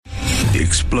The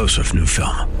explosive new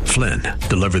film, Flynn,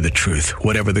 deliver the truth,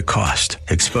 whatever the cost,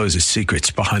 exposes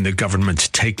secrets behind the government's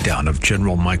takedown of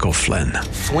General Michael Flynn.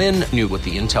 Flynn knew what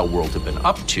the intel world had been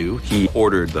up to. He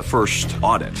ordered the first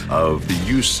audit of the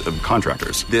use of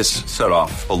contractors. This set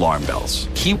off alarm bells.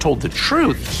 He told the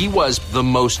truth. He was the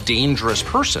most dangerous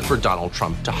person for Donald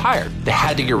Trump to hire. They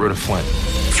had to get rid of Flynn.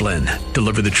 Flynn,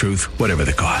 deliver the truth, whatever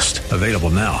the cost. Available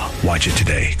now. Watch it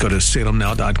today. Go to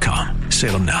salemnow.com.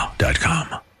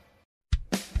 salemnow.com.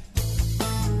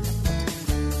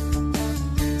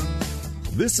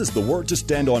 This is the Word to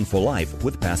Stand On for Life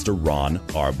with Pastor Ron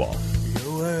Arbaugh.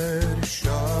 Your word is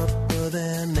sharper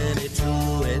than any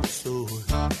two-edged sword,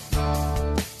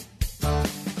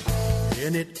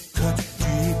 and it cuts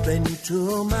deep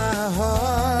into my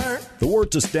heart. The Word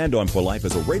to Stand On for Life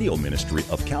is a radio ministry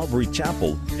of Calvary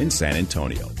Chapel in San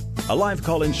Antonio. A live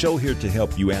call-in show here to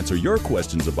help you answer your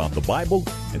questions about the Bible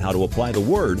and how to apply the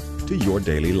Word to your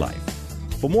daily life.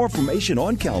 For more information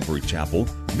on Calvary Chapel,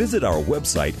 visit our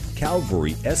website,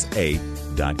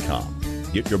 calvarysa.com.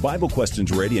 Get your Bible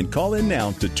questions ready and call in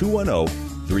now to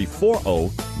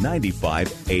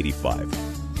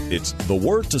 210-340-9585. It's The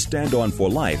Word to Stand On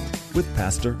for Life with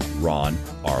Pastor Ron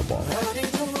Arbaugh.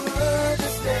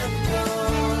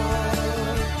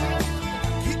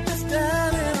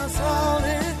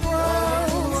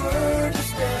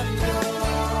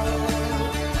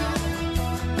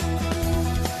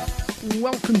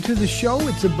 Welcome to the show.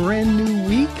 It's a brand new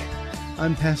week.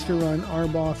 I'm Pastor Ron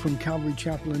Arbaugh from Calvary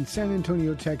Chapel in San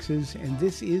Antonio, Texas, and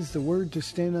this is The Word to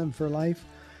Stand On for Life,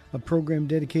 a program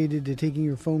dedicated to taking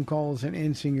your phone calls and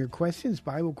answering your questions,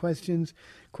 Bible questions,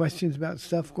 questions about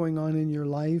stuff going on in your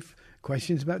life,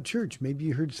 questions about church. Maybe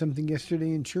you heard something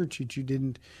yesterday in church that you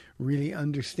didn't really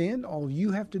understand. All you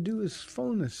have to do is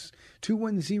phone us,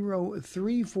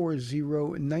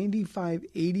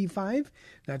 210-340-9585.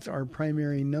 That's our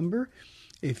primary number.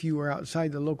 If you are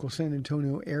outside the local San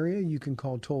Antonio area, you can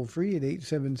call toll-free at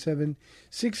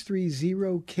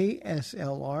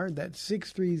 877-630-KSLR. That's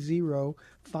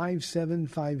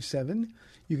 630-5757.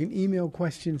 You can email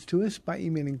questions to us by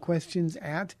emailing questions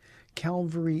at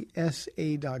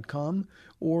calvarysa.com,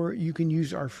 or you can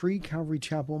use our free Calvary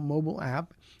Chapel mobile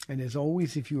app. And as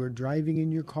always, if you are driving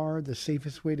in your car, the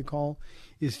safest way to call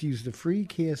is to use the free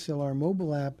KSLR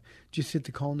mobile app. Just hit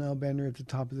the Call Now banner at the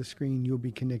top of the screen. You'll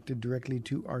be connected directly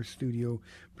to our studio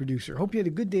producer. Hope you had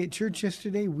a good day at church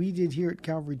yesterday. We did here at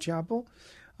Calvary Chapel.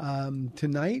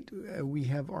 Tonight, we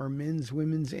have our men's,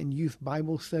 women's, and youth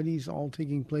Bible studies all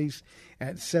taking place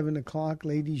at 7 o'clock.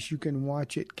 Ladies, you can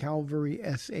watch at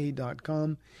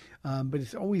calvarysa.com. But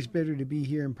it's always better to be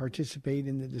here and participate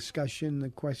in the discussion, the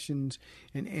questions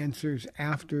and answers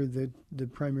after the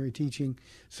primary teaching.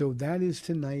 So that is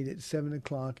tonight at 7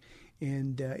 o'clock.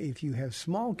 And if you have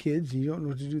small kids and you don't know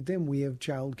what to do with them, we have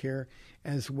childcare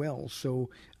as well. So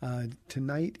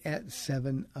tonight at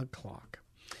 7 o'clock.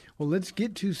 Well, let's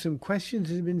get to some questions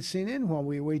that have been sent in while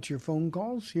we await your phone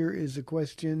calls. Here is a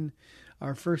question.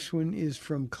 Our first one is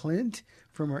from Clint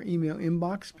from our email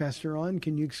inbox. Pastor Ron,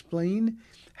 can you explain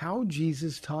how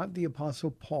Jesus taught the Apostle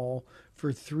Paul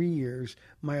for 3 years?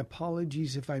 My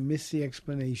apologies if I missed the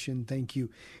explanation. Thank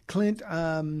you. Clint,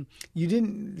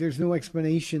 there's no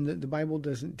explanation. That the Bible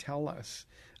doesn't tell us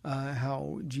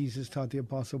how Jesus taught the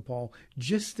Apostle Paul,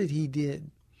 just that he did.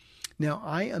 Now,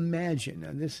 I imagine,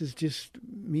 and this is just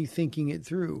me thinking it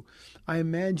through, I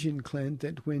imagine, Clint,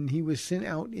 that when he was sent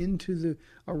out into the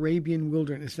Arabian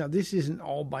wilderness, now this isn't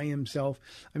all by himself.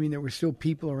 I mean, there were still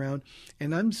people around,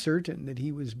 and I'm certain that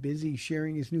he was busy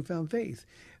sharing his newfound faith.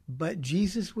 But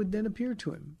Jesus would then appear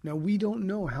to him. Now, we don't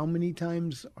know how many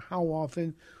times, how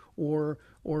often, or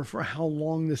for how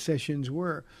long the sessions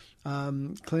were.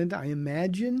 Clint, I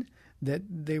imagine that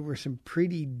they were some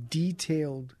pretty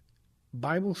detailed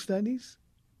Bible studies.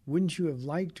 Wouldn't you have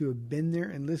liked to have been there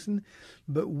and listened?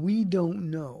 But we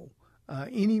don't know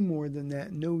any more than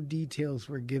that. No details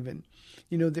were given.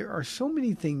 You know, there are so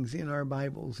many things in our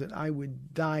Bibles that I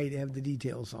would die to have the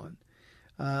details on.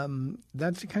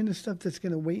 That's the kind of stuff that's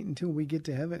going to wait until we get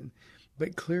to heaven.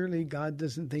 But clearly, God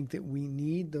doesn't think that we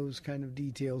need those kind of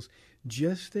details,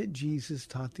 just that Jesus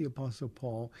taught the Apostle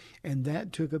Paul, and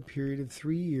that took a period of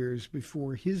 3 years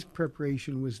before his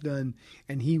preparation was done,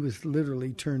 and he was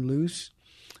literally turned loose.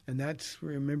 And that's,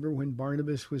 remember, when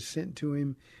Barnabas was sent to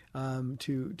him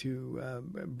to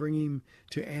bring him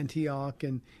to Antioch,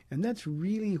 and that's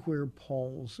really where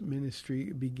Paul's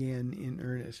ministry began in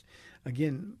earnest.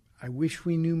 Again, I wish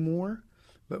we knew more,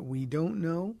 but we don't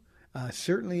know.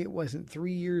 Certainly it wasn't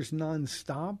 3 years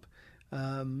nonstop,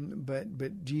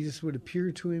 but Jesus would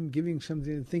appear to him, giving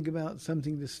something to think about,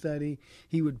 something to study.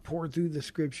 He would pour through the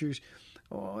scriptures.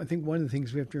 I think one of the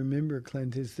things we have to remember,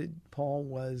 Clint, is that Paul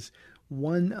was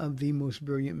one of the most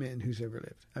brilliant men who's ever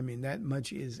lived. I mean, that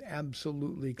much is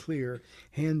absolutely clear,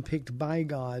 handpicked by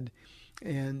God.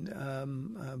 And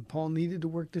Paul needed to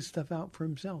work this stuff out for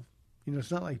himself. You know,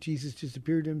 it's not like Jesus just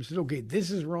appeared to him and said, okay,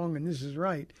 this is wrong and this is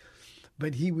right.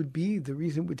 But he would be, the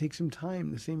reason it would take some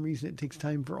time, the same reason it takes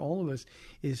time for all of us,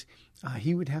 is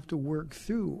he would have to work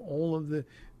through all of the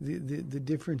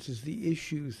differences, the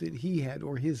issues that he had,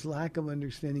 or his lack of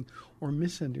understanding or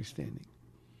misunderstanding.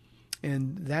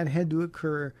 And that had to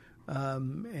occur,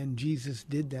 and Jesus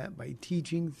did that by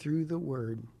teaching through the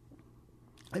Word.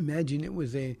 Imagine it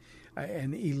was an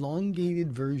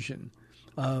elongated version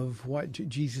of what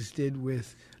Jesus did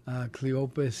with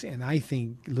Cleopas, and I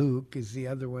think Luke is the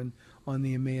other one on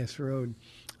the Emmaus Road,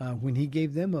 when he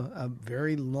gave them a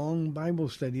very long Bible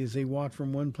study as they walked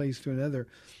from one place to another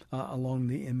along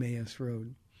the Emmaus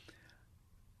Road.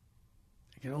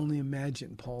 I can only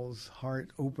imagine Paul's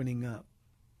heart opening up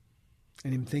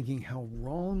and him thinking how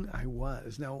wrong I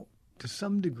was. Now, to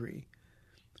some degree,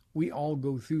 we all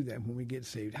go through that when we get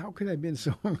saved. How could I have been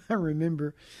so wrong? I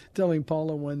remember telling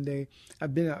Paula one day,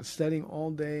 I've been out studying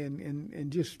all day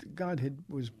and just God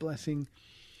was blessing.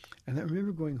 And I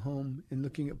remember going home and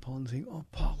looking at Paula and saying, oh,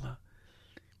 Paula,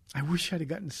 I wish I'd have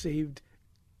gotten saved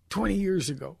 20 years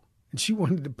ago. And she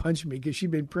wanted to punch me because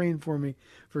she'd been praying for me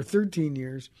for 13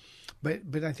 years.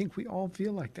 But I think we all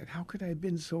feel like that. How could I have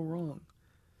been so wrong?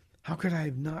 How could I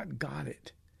have not got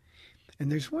it?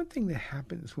 And there's one thing that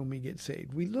happens when we get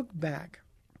saved. We look back.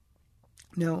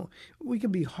 Now, we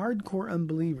can be hardcore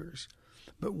unbelievers,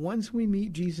 but once we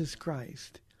meet Jesus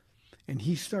Christ and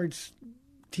he starts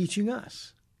teaching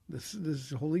us,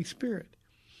 this Holy Spirit,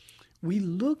 we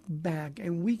look back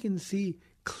and we can see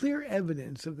clear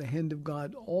evidence of the hand of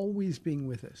God always being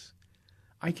with us.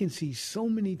 I can see so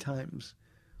many times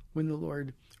when the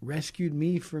Lord rescued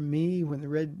me from me, when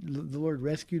the Lord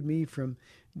rescued me from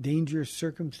dangerous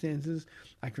circumstances.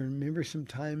 I can remember some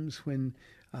times when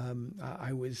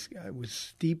I was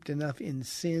steeped enough in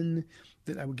sin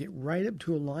that I would get right up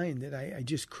to a line that I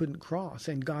just couldn't cross,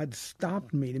 and God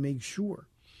stopped me to make sure.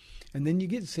 And then you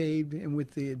get saved, and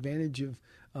with the advantage of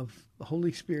the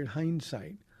Holy Spirit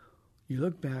hindsight, you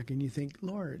look back and you think,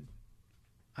 Lord,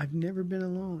 I've never been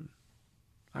alone.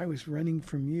 I was running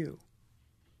from you.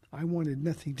 I wanted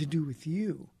nothing to do with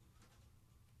you.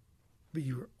 But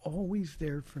you were always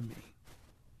there for me.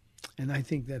 And I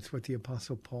think that's what the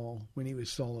Apostle Paul, when he was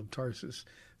Saul of Tarsus,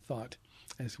 thought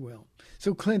as well.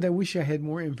 So, Clint, I wish I had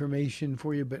more information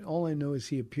for you, but all I know is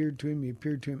he appeared to him. He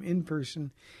appeared to him in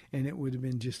person, and it would have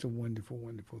been just a wonderful,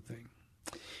 wonderful thing.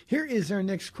 Here is our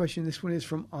next question. This one is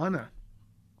from Anna.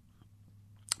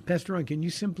 Pastor Ron, can you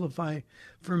simplify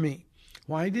for me?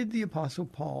 Why did the Apostle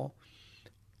Paul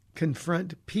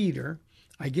confront Peter?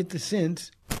 I get the sense,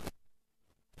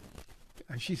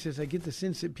 she says, I get the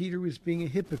sense that Peter was being a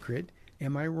hypocrite.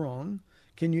 Am I wrong?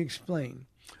 Can you explain?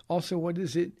 Also, what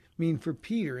does it mean for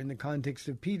Peter in the context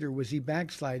of Peter? Was he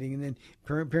backsliding? And then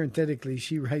parenthetically,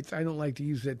 she writes, I don't like to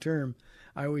use that term.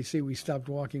 I always say we stopped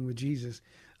walking with Jesus.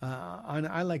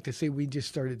 I like to say we just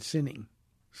started sinning.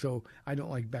 So I don't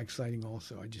like backsliding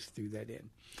also. I just threw that in.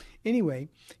 Anyway,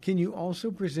 can you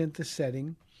also present the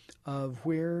setting of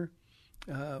where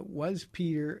was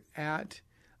Peter at,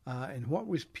 and what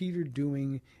was Peter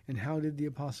doing, and how did the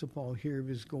Apostle Paul hear of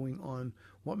his going on?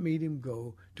 What made him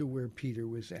go to where Peter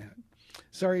was at?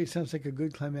 Sorry, it sounds like a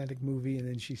good climatic movie, and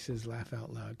then she says, laugh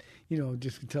out loud. You know,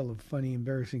 just to tell a funny,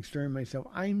 embarrassing story myself.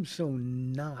 I'm so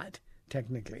not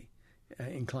technically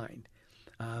inclined.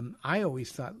 I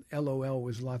always thought LOL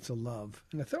was lots of love.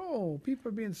 And I thought, oh, people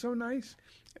are being so nice.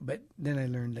 But then I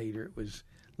learned later it was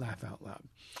laugh out loud.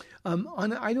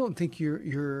 I don't think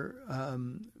you're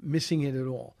missing it at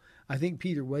all. I think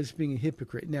Peter was being a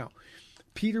hypocrite. Now,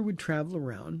 Peter would travel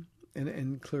around,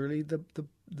 and clearly the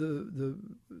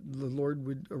Lord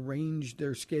would arrange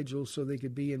their schedules so they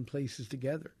could be in places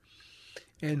together.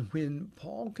 And when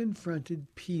Paul confronted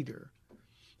Peter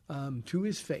to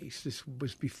his face, this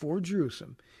was before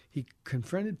Jerusalem, he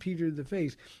confronted Peter to the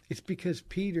face. It's because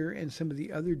Peter and some of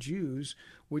the other Jews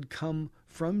would come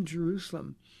from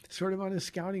Jerusalem, sort of on a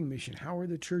scouting mission. How are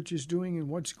the churches doing and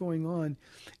what's going on?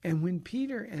 And when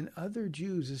Peter and other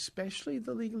Jews, especially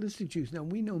the legalistic Jews, now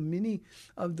we know many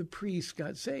of the priests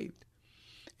got saved,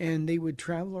 and they would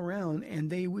travel around and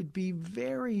they would be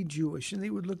very Jewish, and they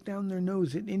would look down their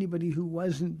nose at anybody who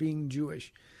wasn't being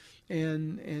Jewish.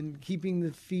 And keeping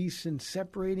the feasts and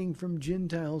separating from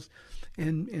Gentiles.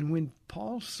 And when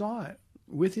Paul saw it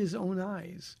with his own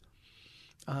eyes,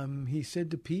 he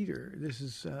said to Peter, this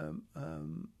is, you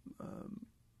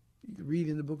read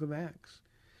in the book of Acts,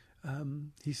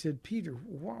 he said, Peter,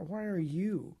 why are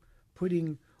you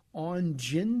putting on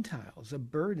Gentiles a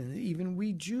burden that even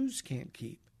we Jews can't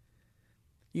keep?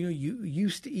 You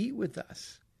used to eat with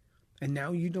us, and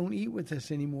now you don't eat with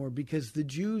us anymore because the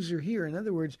Jews are here. In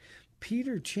other words,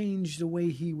 Peter changed the way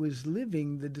he was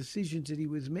living, the decisions that he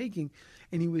was making,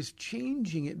 and he was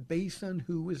changing it based on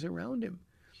who was around him.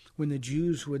 When the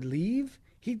Jews would leave,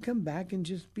 he'd come back and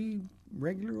just be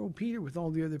regular old Peter with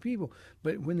all the other people.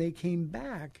 But when they came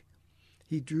back,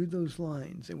 he drew those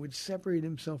lines and would separate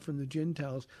himself from the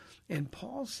Gentiles. And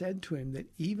Paul said to him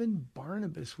that even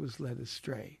Barnabas was led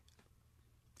astray.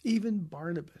 Even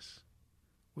Barnabas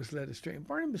was led astray. And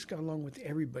Barnabas got along with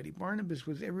everybody. Barnabas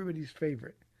was everybody's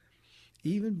favorite.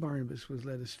 Even Barnabas was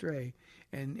led astray,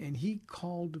 and he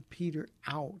called Peter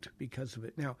out because of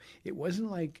it. Now, it wasn't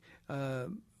like,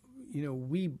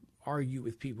 we argue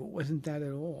with people. It wasn't that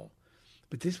at all.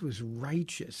 But this was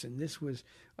righteous, and this was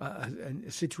a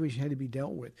situation had to be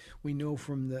dealt with. We know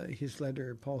from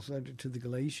Paul's letter to the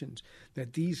Galatians,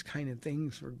 that these kind of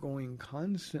things were going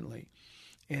constantly.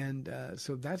 And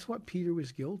so that's what Peter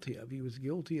was guilty of. He was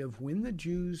guilty of when the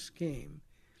Jews came,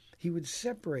 he would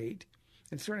separate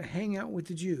and sort of hang out with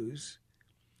the Jews.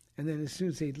 And then as soon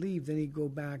as they'd leave, then he'd go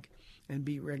back and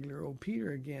be regular old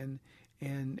Peter again.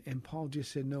 And Paul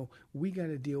just said, no, we got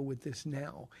to deal with this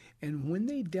now. And when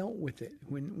they dealt with it,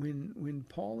 when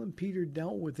Paul and Peter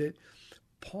dealt with it,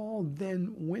 Paul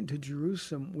then went to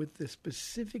Jerusalem with the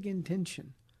specific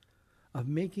intention of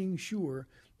making sure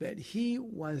that he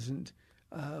wasn't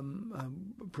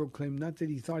proclaimed, not that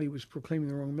he thought he was proclaiming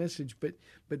the wrong message, but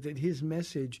that his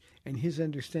message and his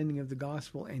understanding of the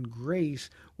gospel and grace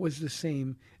was the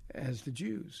same as the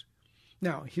Jews.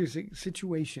 Now, here's a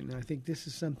situation, and I think this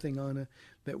is something, Anna,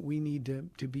 that we need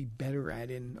to be better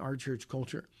at in our church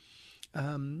culture.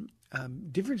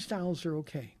 Different styles are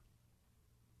okay.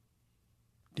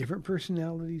 Different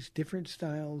personalities, different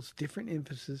styles, different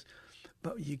emphasis,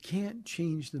 but you can't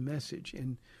change the message.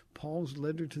 And Paul's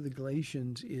letter to the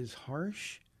Galatians is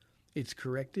harsh. It's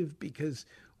corrective because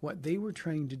what they were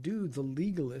trying to do, the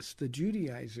legalists, the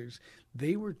Judaizers,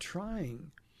 they were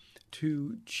trying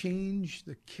to change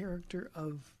the character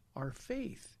of our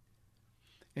faith.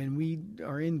 And we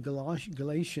are in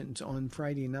Galatians on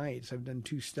Friday nights. I've done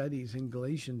 2 studies in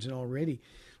Galatians, and already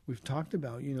we've talked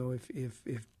about,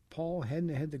 if Paul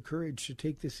hadn't had the courage to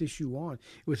take this issue on,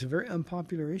 it was a very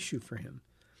unpopular issue for him.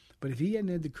 But if he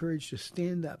hadn't had the courage to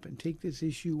stand up and take this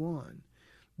issue on,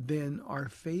 then our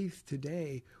faith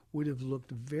today would have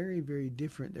looked very, very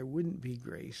different. There wouldn't be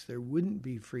grace. There wouldn't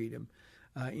be freedom.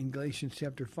 In Galatians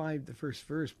chapter 5, the first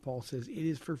verse, Paul says, it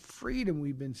is for freedom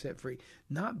we've been set free,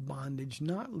 not bondage,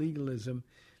 not legalism.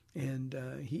 And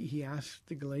he asked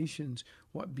the Galatians,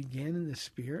 what began in the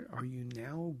Spirit, are you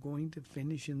now going to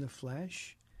finish in the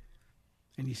flesh?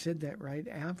 And he said that right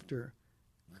after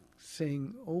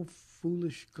saying, oh,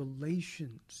 foolish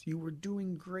Galatians, you were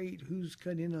doing great. Who's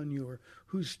cut in on you, or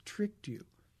who's tricked you?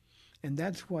 And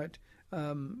that's what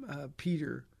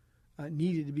Peter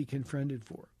needed to be confronted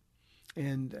for.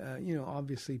 And,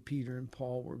 obviously Peter and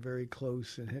Paul were very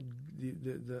close and had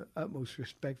the utmost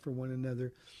respect for one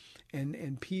another.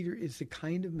 And Peter is the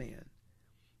kind of man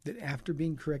that after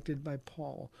being corrected by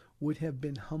Paul would have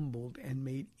been humbled and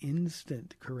made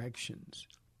instant corrections.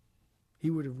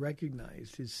 He would have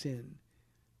recognized his sin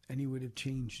and he would have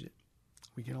changed it.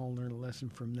 We can all learn a lesson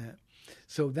from that.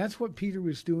 So that's what Peter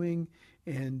was doing.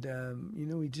 And,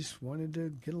 he just wanted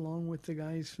to get along with the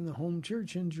guys from the home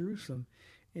church in Jerusalem.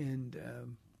 And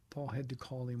Paul had to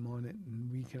call him on it,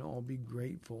 and we can all be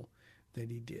grateful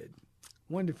that he did.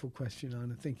 Wonderful question,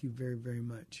 Anna. Thank you very, very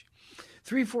much.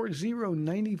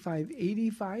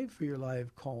 340-9585 for your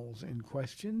live calls and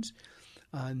questions.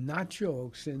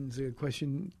 Nacho sends a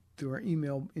question through our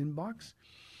email inbox.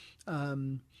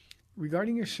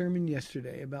 Regarding your sermon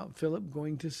yesterday about Philip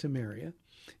going to Samaria,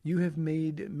 you have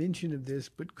made mention of this,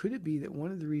 but could it be that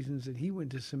one of the reasons that he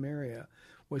went to Samaria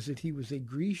was that he was a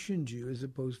Grecian Jew as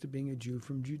opposed to being a Jew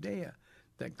from Judea?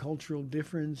 That cultural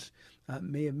difference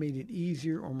may have made it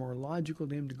easier or more logical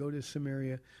to him to go to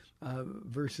Samaria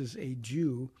versus a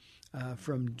Jew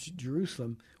from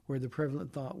Jerusalem, where the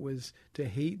prevalent thought was to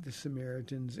hate the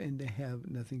Samaritans and to have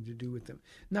nothing to do with them.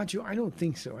 Nacho, I don't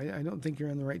think so. I don't think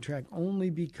you're on the right track, only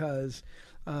because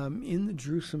in the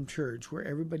Jerusalem church where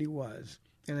everybody was,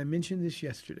 and I mentioned this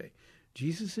yesterday,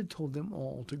 Jesus had told them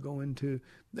all to go into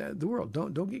the world.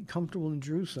 Don't get comfortable in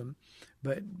Jerusalem,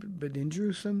 but in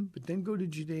Jerusalem, but then go to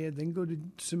Judea, then go to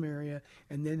Samaria,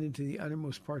 and then into the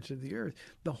uttermost parts of the earth.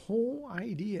 The whole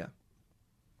idea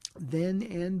then,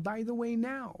 and by the way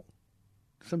now,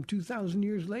 some 2,000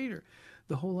 years later,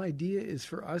 The whole idea is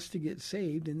for us to get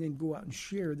saved and then go out and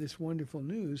share this wonderful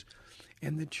news.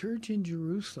 And the church in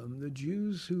Jerusalem, the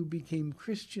Jews who became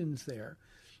Christians there,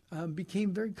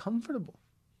 became very comfortable.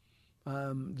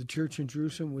 The church in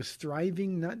Jerusalem was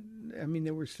thriving.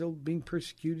 They were still being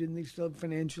persecuted and they still had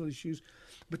financial issues,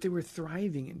 but they were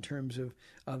thriving in terms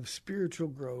of spiritual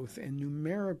growth and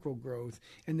numerical growth.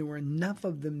 And there were enough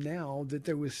of them now that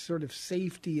there was sort of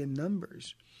safety in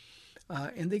numbers.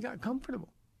 And they got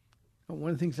comfortable.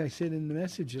 One of the things I said in the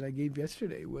message that I gave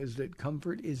yesterday was that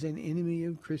comfort is an enemy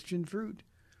of Christian fruit.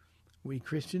 We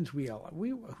Christians,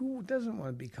 who doesn't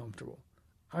want to be comfortable?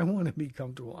 I want to be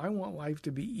comfortable. I want life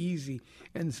to be easy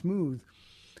and smooth.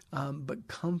 But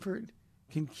comfort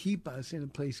can keep us in a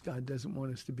place God doesn't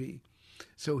want us to be.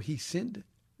 So he sent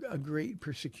a great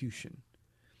persecution.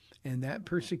 And that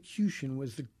persecution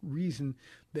was the reason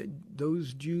that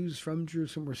those Jews from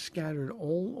Jerusalem were scattered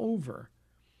all over.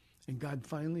 And God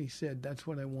finally said, that's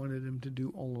what I wanted him to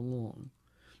do all along.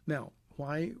 Now,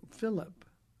 why Philip?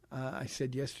 I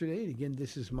said yesterday, and again,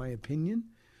 this is my opinion,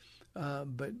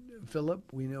 but Philip,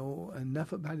 we know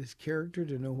enough about his character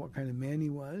to know what kind of man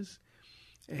he was.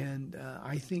 And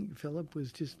I think Philip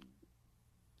was just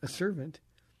a servant,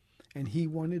 and he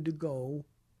wanted to go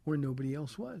where nobody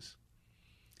else was.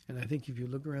 And I think if you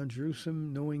look around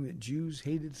Jerusalem, knowing that Jews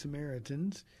hated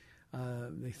Samaritans,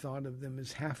 they thought of them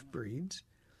as half-breeds,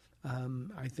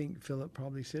 I think Philip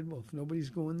probably said, well, if nobody's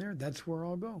going there, that's where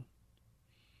I'll go.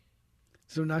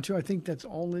 So, Nacho, I think that's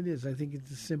all it is. I think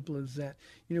it's as simple as that.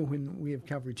 You know, when we have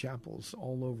Calvary chapels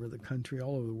all over the country,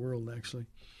 all over the world, actually.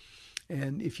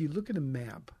 And if you look at a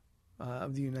map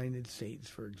of the United States,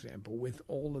 for example, with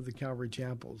all of the Calvary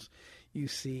chapels, you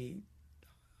see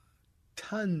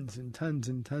tons and tons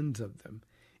and tons of them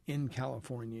in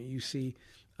California. You see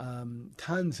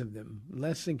tons of them,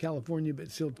 less in California,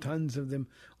 but still tons of them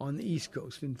on the East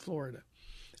Coast in Florida.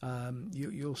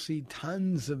 You'll see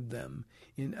tons of them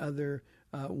in other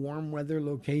warm weather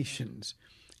locations.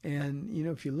 And, you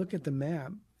know, if you look at the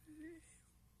map,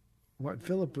 what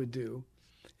Philip would do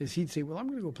is he'd say, well, I'm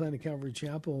going to go plant a Calvary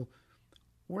Chapel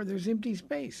where there's empty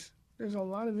space. There's a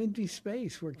lot of empty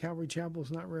space where Calvary Chapel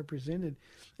is not represented.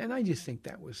 And I just think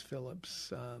that was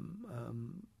Philip's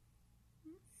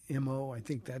MO. I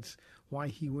think that's why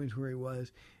he went where he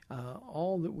was.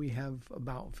 All that we have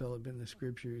about Philip in the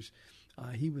scriptures,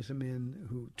 he was a man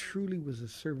who truly was a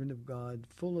servant of God,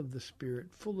 full of the Spirit,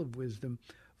 full of wisdom,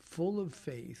 full of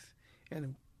faith. And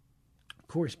of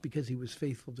course, because he was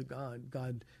faithful to God,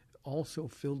 God also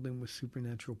filled him with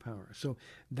supernatural power. So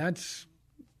that's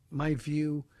my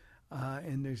view.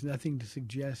 And there's nothing to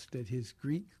suggest that his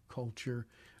Greek culture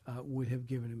would have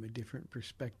given him a different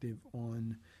perspective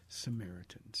on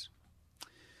Samaritans.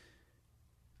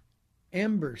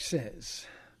 Amber says,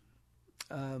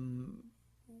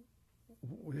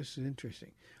 this is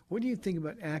interesting. What do you think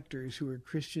about actors who are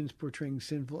Christians portraying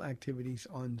sinful activities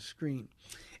on screen?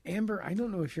 Amber, I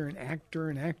don't know if you're an actor or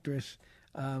an actress,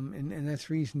 and that's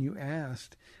the reason you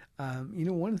asked. You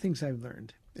know, one of the things I've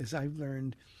learned is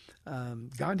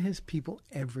God has people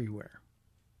everywhere.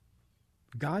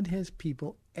 God has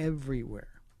people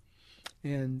everywhere.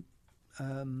 And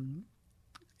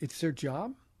it's their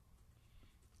job.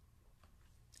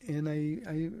 And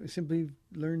I simply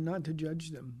learn not to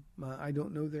judge them. I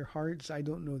don't know their hearts. I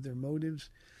don't know their motives.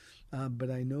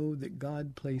 But I know that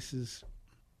God places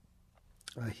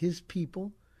his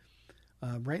people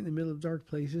right in the middle of dark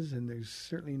places. And there's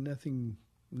certainly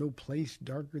no place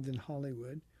darker than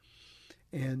Hollywood.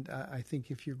 And I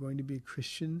think if you're going to be a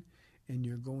Christian and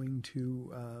you're going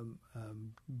to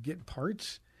get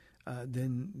parts,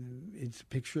 then it's a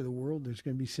picture of the world. There's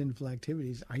going to be sinful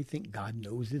activities. I think God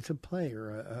knows it's a play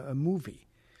or a movie.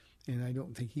 And I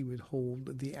don't think he would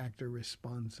hold the actor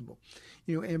responsible.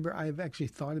 You know, Amber, I've actually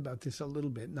thought about this a little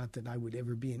bit. Not that I would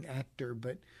ever be an actor,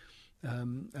 but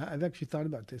I've actually thought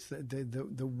about this.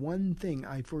 The one thing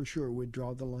I for sure would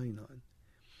draw the line on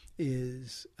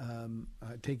is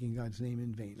taking God's name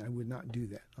in vain. I would not do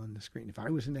that on the screen. If I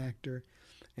was an actor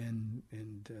and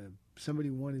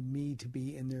somebody wanted me to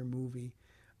be in their movie,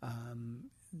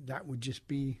 that would just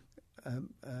be a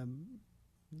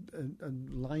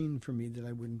line for me that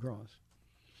I wouldn't cross.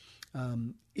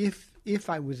 If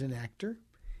I was an actor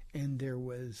and there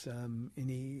was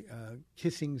any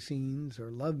kissing scenes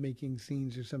or lovemaking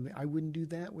scenes or something, I wouldn't do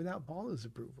that without Paula's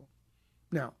approval.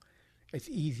 Now, it's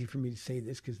easy for me to say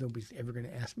this because nobody's ever going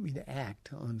to ask me to act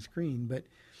on screen,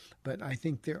 but I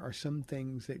think there are some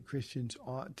things that Christians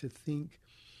ought to think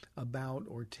about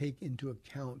or take into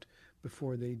account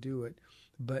before they do it.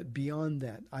 But beyond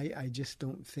that, I just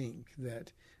don't think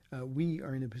that we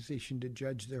are in a position to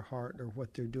judge their heart or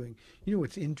what they're doing. You know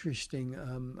what's interesting?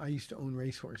 I used to own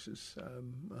racehorses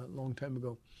a long time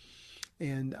ago.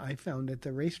 And I found at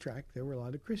the racetrack there were a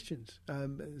lot of Christians.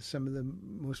 Some of the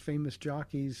most famous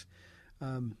jockeys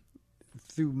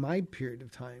through my period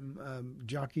of time,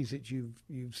 jockeys that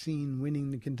you've seen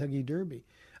winning the Kentucky Derby,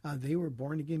 they were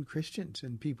born again Christians.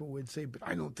 And people would say, "But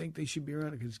I don't think they should be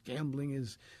around it because gambling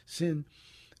is sin."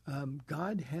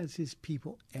 God has His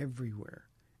people everywhere,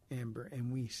 Amber,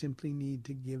 and we simply need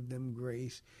to give them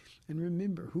grace. And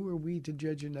remember, who are we to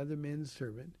judge another man's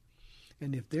servant?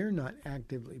 And if they're not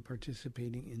actively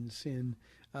participating in sin,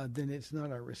 then it's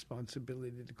not our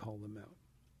responsibility to call them out.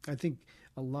 I think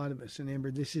a lot of us, and Amber,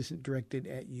 this isn't directed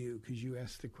at you because you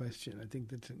asked the question. I think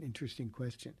that's an interesting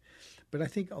question. But I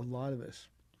think a lot of us,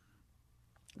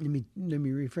 let me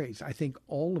rephrase, I think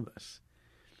all of us,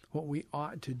 what we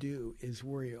ought to do is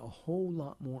worry a whole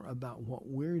lot more about what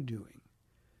we're doing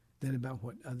than about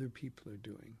what other people are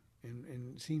doing. And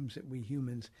it seems that we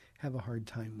humans have a hard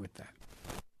time with that.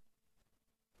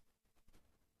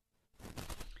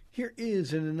 Here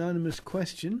is an anonymous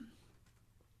question.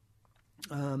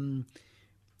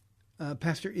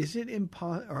 Pastor, is it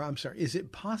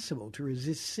possible to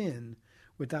resist sin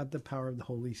without the power of the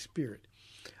Holy Spirit?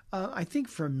 I think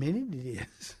for a minute it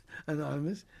is,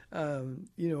 anonymous.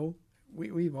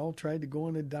 We've all tried to go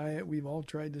on a diet. We've all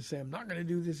tried to say, I'm not going to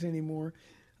do this anymore.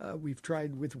 We've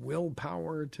tried with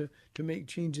willpower to make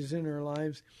changes in our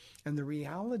lives. And the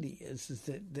reality is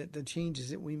that the changes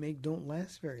that we make don't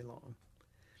last very long.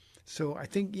 So I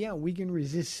think, we can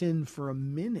resist sin for a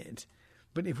minute,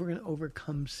 but if we're going to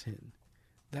overcome sin,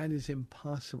 that is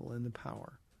impossible in the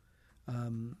power,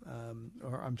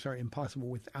 impossible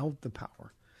without the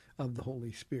power of the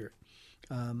Holy Spirit.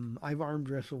 I've armed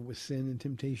wrestled with sin and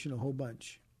temptation a whole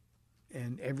bunch,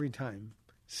 and every time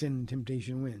sin and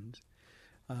temptation wins.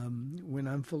 When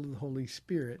I'm full of the Holy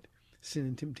Spirit, sin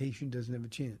and temptation doesn't have a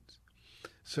chance.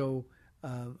 So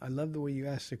I love the way you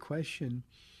asked the question.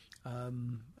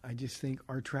 I just think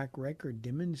our track record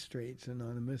demonstrates,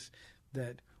 Anonymous,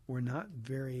 that we're not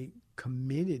very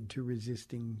committed to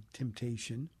resisting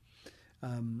temptation.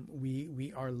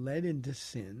 We are led into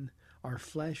sin. Our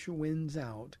flesh wins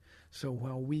out. So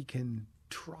while we can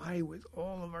try with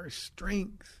all of our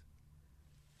strength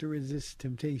to resist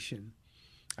temptation,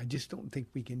 I just don't think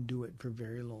we can do it for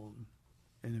very long.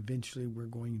 And eventually we're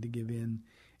going to give in,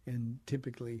 and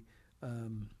typically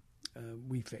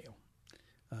we fail.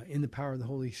 In the power of the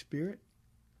Holy Spirit,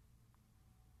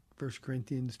 1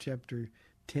 Corinthians chapter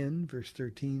 10, verse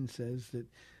 13 says that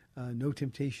no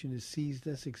temptation has seized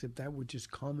us except that which is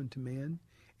common to man,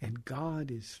 and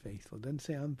God is faithful. It doesn't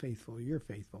say I'm faithful, you're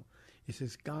faithful. It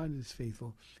says God is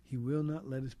faithful. He will not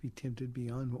let us be tempted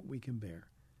beyond what we can bear.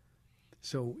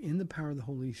 So in the power of the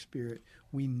Holy Spirit,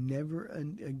 we never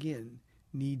again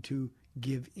need to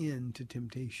give in to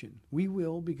temptation. We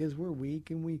will because we're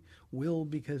weak, and we will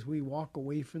because we walk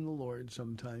away from the Lord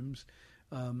sometimes.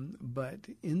 But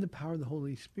in the power of the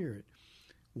Holy Spirit,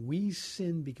 we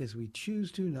sin because we choose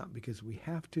to, not because we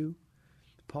have to.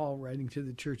 Paul, writing to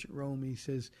the church at Rome, he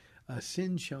says,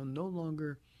 sin shall no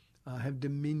longer have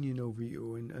dominion over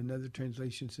you. And another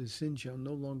translation says, sin shall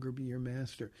no longer be your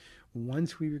master.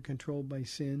 Once we were controlled by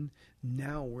sin,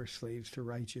 now we're slaves to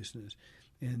righteousness.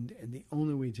 And the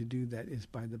only way to do that is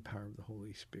by the power of the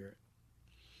Holy Spirit.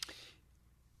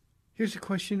 Here's a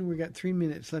question. We got 3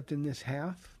 minutes left in this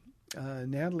half.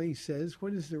 Natalie says,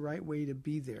 what is the right way to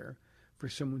be there for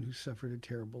someone who suffered a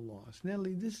terrible loss?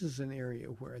 Natalie, this is an area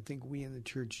where I think we in the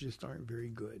church just aren't very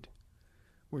good.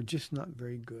 We're just not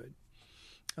very good.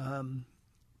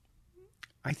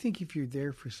 I think if you're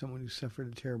there for someone who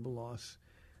suffered a terrible loss,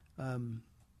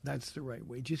 that's the right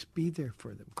way. Just be there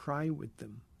for them. Cry with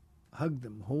them. Hug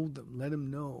them, hold them, let them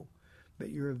know that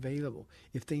you're available.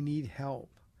 If they need help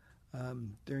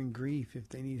during grief, if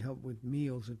they need help with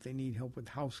meals, if they need help with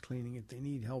house cleaning, if they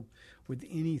need help with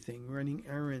anything, running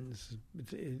errands,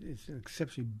 it's an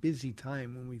exceptionally busy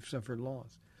time when we've suffered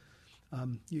loss.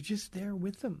 You're just there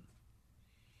with them.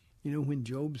 You know, when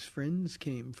Job's friends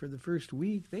came for the first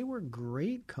week, they were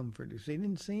great comforters. They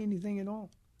didn't say anything at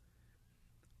all.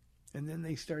 And then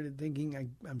they started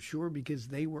thinking, I'm sure because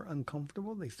they were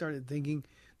uncomfortable, they started thinking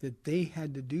that they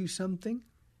had to do something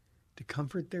to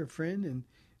comfort their friend. And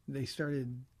they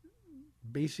started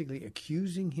basically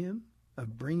accusing him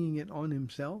of bringing it on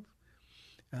himself.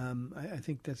 I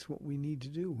think that's what we need to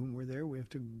do when we're there. We have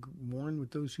to mourn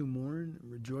with those who mourn,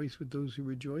 rejoice with those who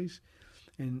rejoice.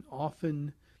 And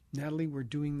often, Natalie, we're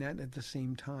doing that at the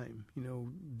same time,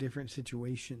 different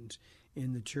situations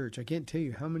in the church. I can't tell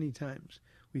you how many times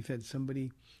we've had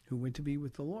somebody who went to be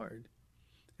with the Lord,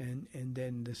 and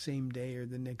then the same day or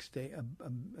the next day a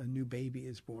new baby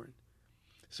is born.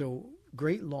 So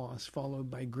great loss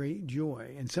followed by great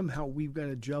joy, and somehow we've got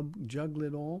to juggle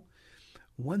it all.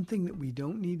 One thing that we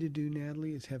don't need to do,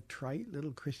 Natalie, is have trite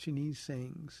little Christianese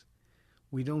sayings.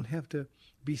 We don't have to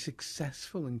be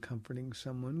successful in comforting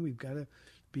someone. We've got to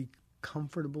be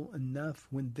comfortable enough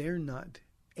when they're not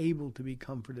able to be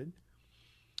comforted,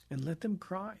 and let them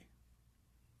cry.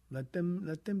 Let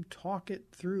them talk it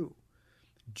through.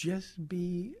 Just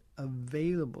be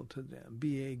available to them.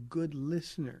 Be a good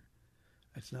listener.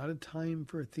 It's not a time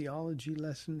for a theology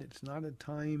lesson. It's not a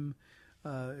time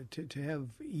to have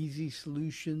easy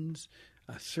solutions.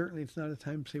 Certainly it's not a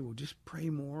time to say, well, just pray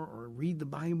more or read the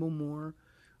Bible more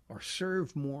or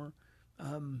serve more.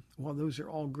 While those are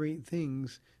all great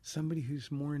things, somebody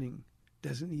who's mourning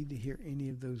doesn't need to hear any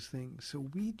of those things. So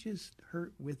we just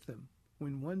hurt with them.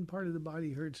 When one part of the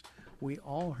body hurts, we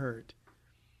all hurt.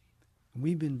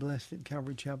 We've been blessed at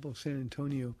Calvary Chapel of San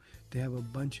Antonio to have a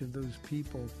bunch of those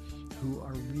people who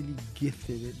are really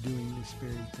gifted at doing this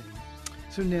very thing.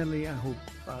 So, Natalie, I hope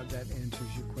that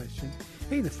answers your question.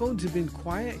 Hey, the phones have been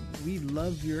quiet. We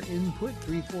love your input,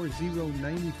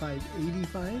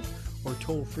 340-9585 or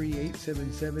toll-free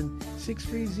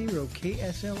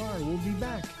 877-630-KSLR. We'll be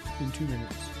back in 2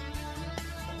 minutes.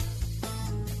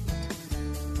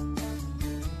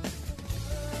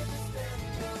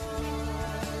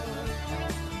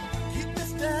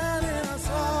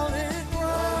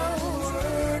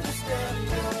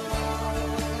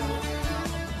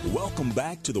 Welcome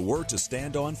back to the Word to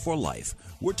Stand On for Life.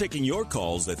 We're taking your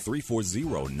calls at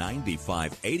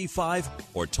 340-9585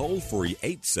 or toll-free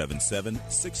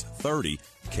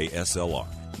 877-630-KSLR.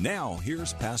 Now,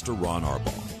 here's Pastor Ron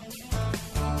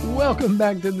Arbaugh. Welcome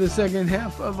back to the second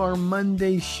half of our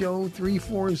Monday show,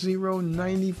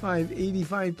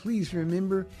 340-9585. Please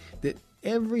remember that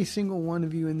every single one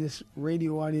of you in this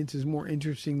radio audience is more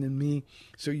interesting than me,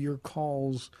 so your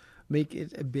calls make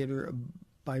it a better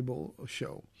Bible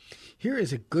show. Here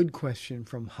is a good question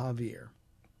from Javier.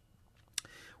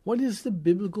 What is the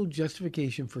biblical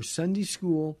justification for Sunday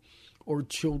school or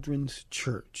children's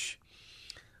church?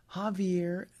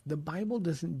 Javier, the Bible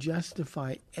doesn't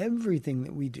justify everything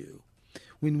that we do.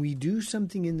 When we do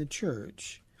something in the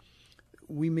church,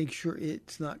 we make sure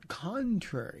it's not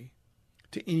contrary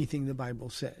to anything the Bible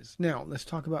says. Now, let's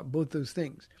talk about both those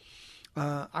things.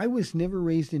 I was never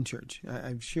raised in church.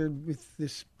 I've shared with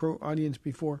this audience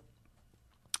before.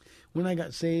 When I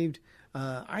got saved,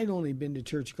 I'd only been to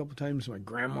church a couple times. My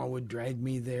grandma would drag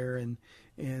me there, and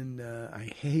I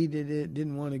hated it,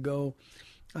 didn't want to go.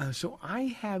 So I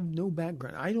have no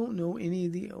background. I don't know any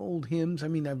of the old hymns. I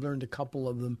mean, I've learned a couple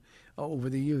of them over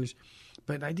the years,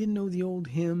 but I didn't know the old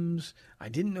hymns. I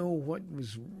didn't know what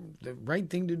was the right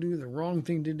thing to do, the wrong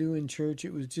thing to do in church.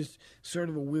 It was just sort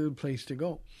of a weird place to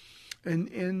go.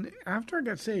 And after I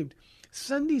got saved,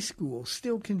 Sunday school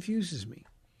still confuses me.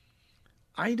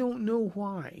 I don't know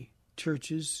why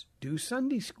churches do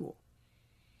Sunday school.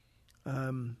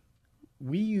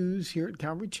 We use here at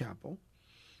Calvary Chapel,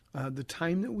 the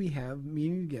time that we have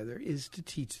meeting together is to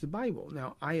teach the Bible.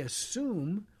 Now, I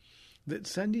assume that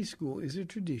Sunday school is a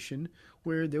tradition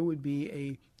where there would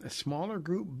be a smaller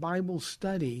group Bible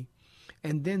study,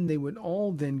 and then they would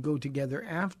all then go together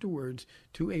afterwards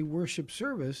to a worship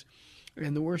service.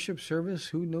 And the worship service,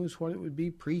 who knows what it would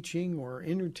be, preaching or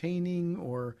entertaining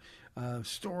or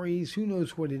stories, who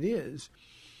knows what it is.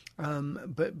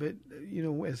 But you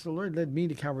know, as the Lord led me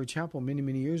to Calvary Chapel many,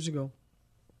 many years ago,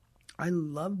 I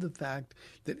love the fact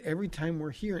that every time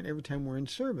we're here and every time we're in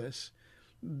service,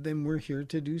 then we're here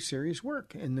to do serious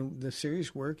work. And the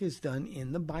serious work is done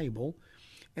in the Bible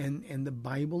and the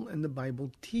Bible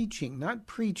teaching, not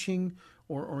preaching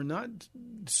or not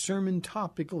sermon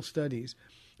topical studies,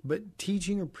 but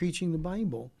teaching or preaching the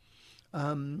Bible.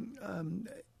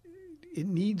 It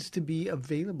needs to be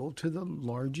available to the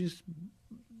largest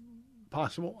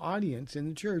possible audience in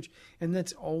the church, and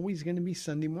that's always going to be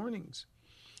Sunday mornings.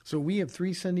 So we have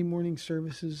 3 Sunday morning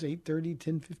services, 8:30,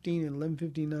 10:15, and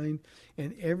 11:59,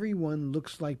 and every one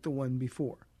looks like the one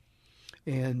before.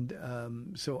 And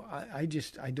so I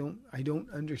don't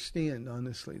understand,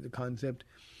 honestly, the concept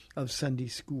of Sunday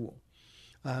school.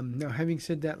 Now, having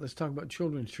said that, let's talk about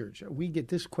children's church. We get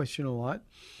this question a lot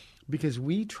because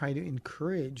we try to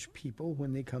encourage people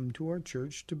when they come to our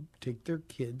church to take their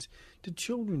kids to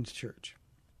children's church.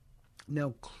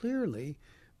 Now, clearly,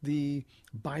 the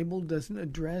Bible doesn't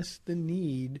address the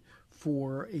need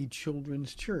for a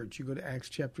children's church. You go to Acts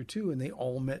chapter 2, and they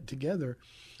all met together.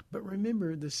 But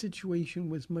remember, the situation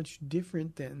was much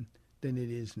different then than it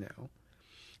is now.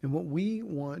 And what we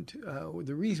want,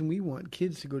 the reason we want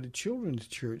kids to go to children's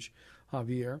church,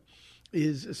 Javier,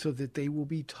 is so that they will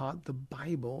be taught the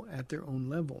Bible at their own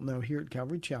level. Now, here at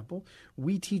Calvary Chapel,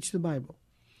 we teach the Bible.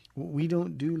 We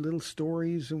don't do little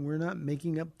stories, and we're not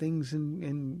making up things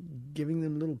and giving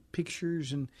them little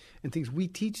pictures and things. We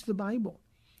teach the Bible.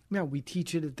 Now, we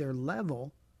teach it at their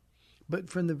level, but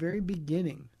from the very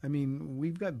beginning, I mean,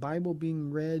 we've got Bible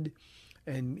being read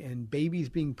and babies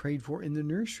being prayed for in the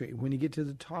nursery when you get to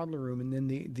the toddler room, and then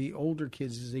the older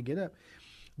kids as they get up.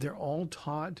 They're all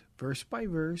taught verse by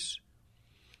verse,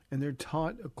 and they're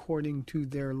taught according to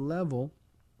their level.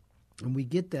 And we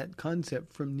get that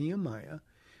concept from Nehemiah,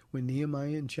 when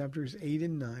Nehemiah in chapters 8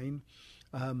 and 9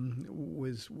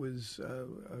 was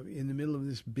in the middle of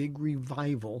this big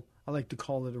revival. I like to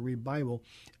call it a revival.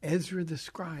 Ezra the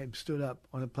scribe stood up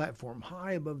on a platform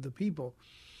high above the people,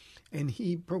 and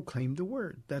he proclaimed the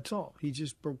word. That's all. He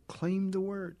just proclaimed the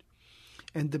word.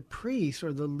 And the priests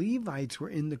or the Levites were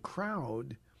in the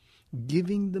crowd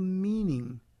giving the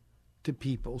meaning to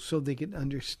people so they could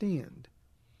understand.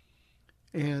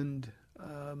 And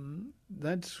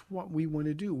that's what we want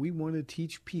to do. We want to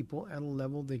teach people at a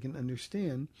level they can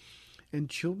understand. And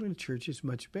children's church is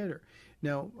much better.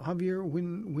 Now, Javier,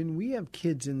 when we have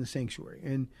kids in the sanctuary,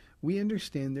 and we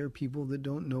understand there are people that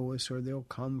don't know us, or they'll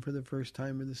come for the first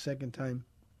time or the second time,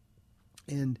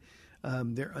 and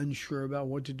they're unsure about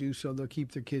what to do, so they'll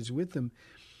keep their kids with them.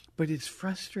 But it's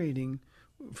frustrating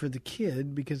for the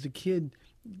kid because the kid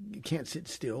can't sit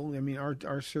still. I mean,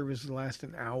 our services last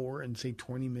an hour and say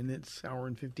 20 minutes, hour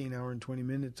and 15, hour and 20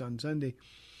 minutes on Sunday.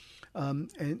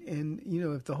 And you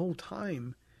know, if the whole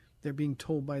time they're being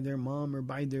told by their mom or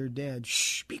by their dad,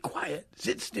 shh, be quiet,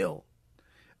 sit still,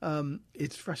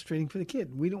 it's frustrating for the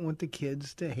kid. We don't want the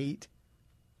kids to hate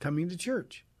coming to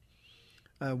church.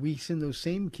 We send those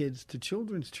same kids to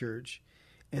children's church,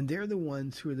 and they're the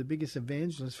ones who are the biggest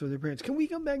evangelists for their parents. Can we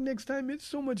come back next time? It's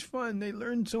so much fun. They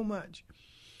learn so much.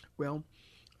 Well,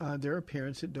 there are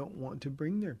parents that don't want to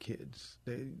bring their kids.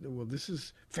 Well, this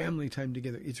is family time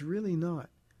together. It's really not.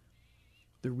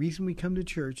 The reason we come to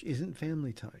church isn't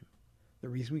family time. The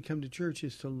reason we come to church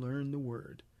is to learn the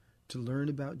Word, to learn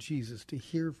about Jesus, to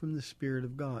hear from the Spirit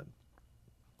of God.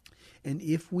 And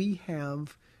if we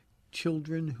have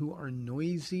children who are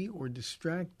noisy or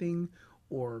distracting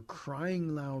or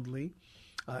crying loudly,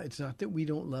 it's not that we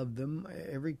don't love them.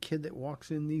 Every kid that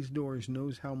walks in these doors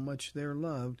knows how much they're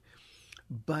loved,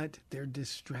 but they're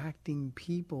distracting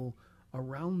people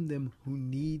around them who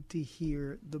need to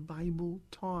hear the Bible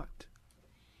taught.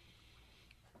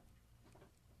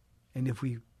 And if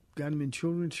we got them in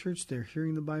children's church, they're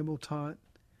hearing the Bible taught.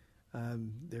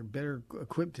 They're better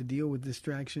equipped to deal with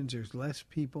distractions. There's less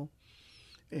people.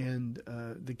 And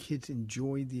the kids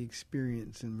enjoy the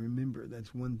experience. And remember,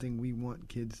 that's one thing we want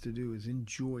kids to do, is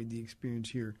enjoy the experience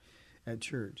here at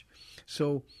church.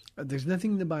 So there's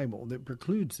nothing in the Bible that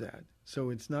precludes that.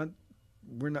 So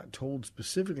we're not told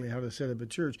specifically how to set up a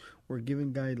church. We're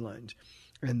given guidelines.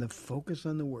 And the focus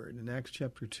on the Word in Acts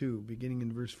chapter 2, beginning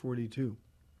in verse 42,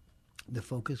 the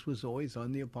focus was always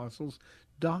on the apostles'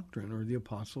 doctrine or the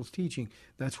apostles' teaching.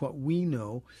 That's what we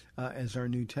know as our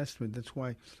New Testament. That's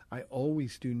why I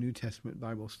always do New Testament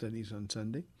Bible studies on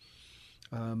Sunday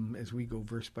as we go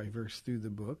verse by verse through the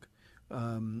book.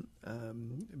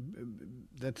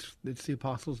 That's the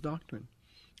apostles' doctrine.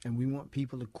 And we want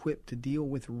people equipped to deal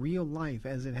with real life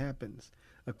as it happens,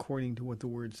 according to what the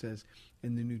Word says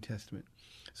in the New Testament.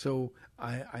 So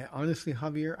I honestly,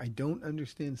 Javier, I don't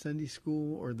understand Sunday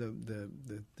school or the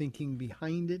thinking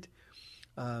behind it.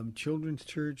 Children's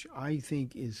church, I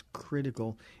think, is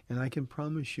critical. And I can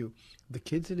promise you, the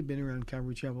kids that have been around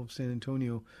Calvary Chapel of San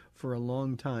Antonio for a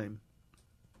long time,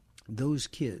 those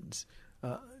kids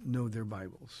know their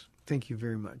Bibles. Thank you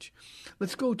very much.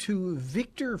 Let's go to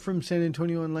Victor from San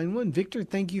Antonio on line 1. Victor,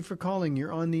 thank you for calling.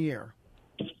 You're on the air.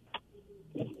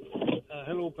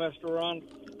 Hello, Pastor Ron.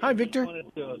 Hi, Victor.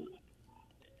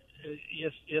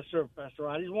 Yes, sir, Pastor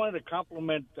Ron. I just wanted to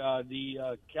compliment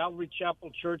the Calvary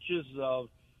Chapel churches.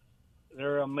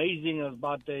 They're amazing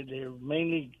about they're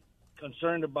mainly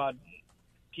concerned about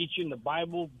teaching the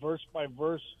Bible verse by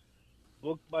verse,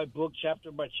 book by book,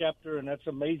 chapter by chapter, and that's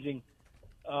amazing.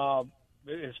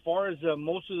 As far as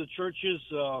most of the churches,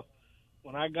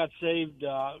 when I got saved,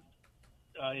 it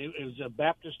was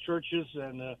Baptist churches,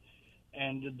 and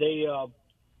they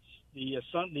the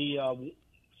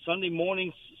Sunday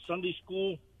morning Sunday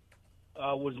school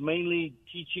was mainly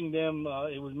teaching them.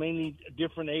 It was mainly a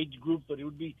different age group, but it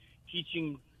would be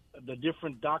teaching the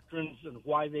different doctrines and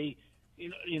why they,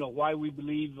 why we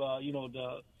believe,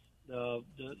 the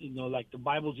like the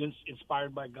Bible's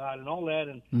inspired by God and all that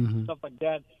and stuff like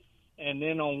that. And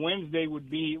then on Wednesday would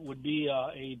be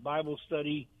a Bible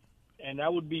study and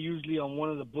that would be usually on one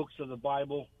of the books of the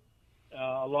Bible,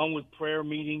 along with prayer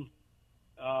meeting.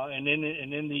 And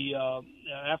then the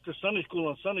after Sunday school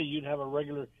on Sunday, you'd have a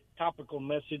regular topical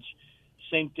message.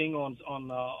 Same thing on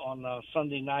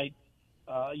Sunday night,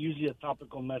 usually a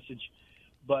topical message.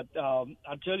 But I'll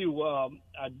tell you,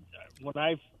 when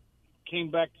I came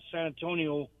back to San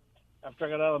Antonio after I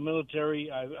got out of the military,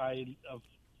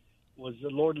 the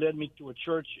Lord led me to a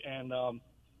church, and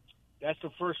that's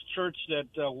the first church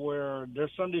that where their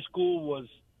Sunday school was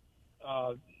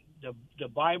the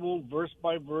Bible, verse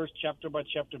by verse, chapter by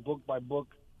chapter, book by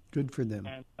book. Good for them.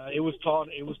 And it was taught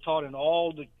in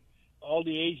all the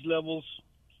age levels,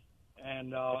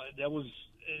 and that was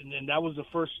the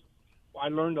first. I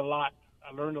learned a lot.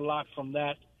 I learned a lot from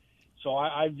that. So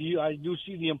I do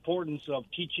see the importance of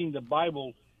teaching the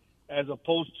Bible as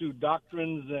opposed to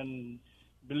doctrines and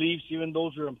beliefs. Even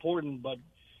those are important, but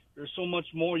there's so much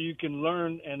more you can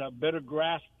learn and a better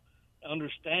grasp,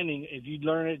 understanding if you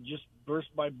learn it just verse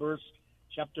by verse,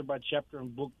 chapter by chapter,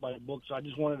 and book by book. So I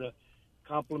just wanted to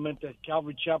compliment the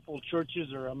Calvary Chapel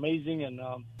churches. Are amazing, and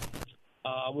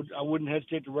I wouldn't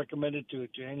hesitate to recommend it to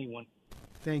anyone.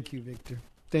 Thank you, Victor.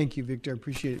 Thank you, Victor. I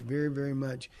appreciate it very, very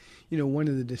much. You know, one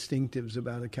of the distinctives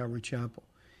about a Calvary Chapel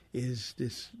is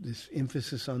this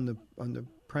emphasis on the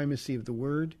primacy of the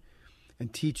Word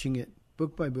and teaching it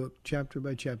book by book, chapter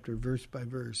by chapter, verse by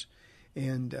verse.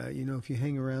 And, if you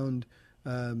hang around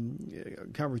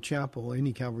Calvary Chapel,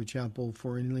 any Calvary Chapel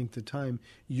for any length of time,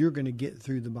 you're going to get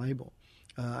through the Bible.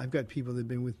 I've got people that have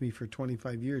been with me for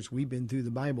 25 years. We've been through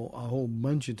the Bible a whole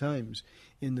bunch of times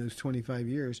in those 25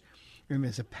 years. And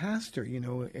as a pastor,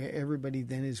 everybody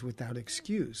then is without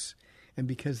excuse. And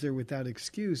because they're without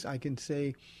excuse, I can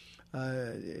say,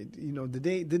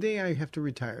 the day I have to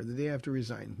retire, the day I have to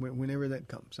resign, whenever that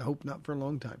comes. I hope not for a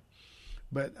long time.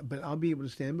 But I'll be able to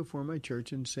stand before my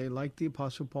church and say, like the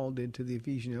Apostle Paul did to the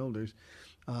Ephesian elders,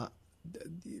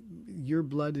 your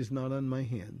blood is not on my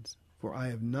hands, for I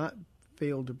have not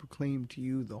failed to proclaim to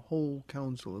you the whole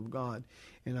counsel of God.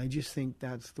 And I just think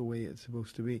that's the way it's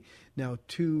supposed to be. Now,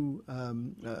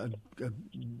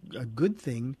 a good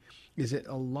thing is that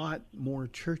a lot more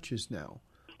churches now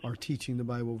are teaching the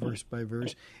Bible verse by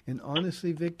verse. And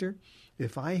honestly, Victor,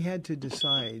 if I had to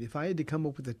decide, if I had to come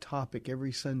up with a topic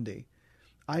every Sunday,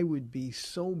 I would be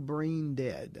so brain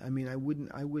dead. I mean,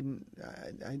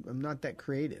 I'm not that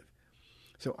creative.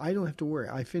 So I don't have to worry.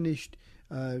 I finished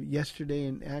yesterday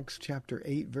in Acts chapter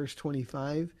 8, verse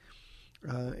 25.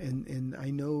 And I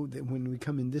know that when we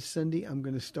come in this Sunday, I'm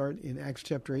going to start in Acts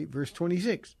chapter 8, verse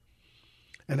 26.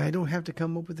 And I don't have to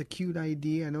come up with a cute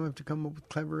idea. I don't have to come up with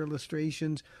clever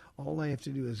illustrations. All I have to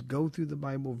do is go through the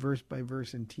Bible verse by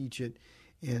verse and teach it.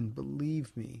 And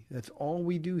believe me, that's all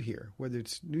we do here, whether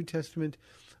it's New Testament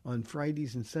on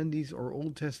Fridays and Sundays or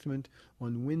Old Testament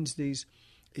on Wednesdays.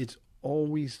 It's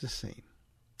always the same.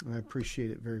 I appreciate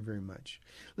it very, very much.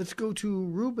 Let's go to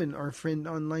Ruben, our friend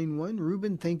on line 1.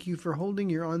 Ruben, thank you for holding.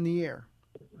 You're on the air.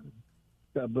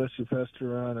 God bless you, Pastor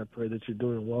Ron. I pray that you're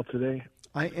doing well today.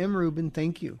 I am, Ruben.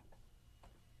 Thank you.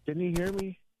 Can you hear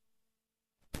me?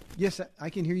 Yes, I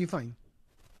can hear you fine.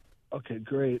 Okay,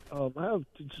 great. I have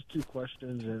just two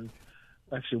questions, and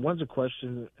actually one's a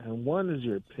question, and one is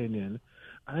your opinion.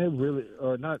 I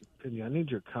need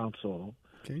your counsel,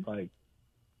 okay. Like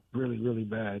really, really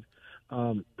bad.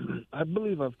 I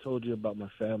believe I've told you about my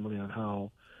family on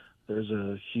how there's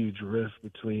a huge rift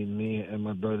between me and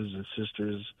my brothers and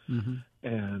sisters, mm-hmm.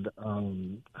 and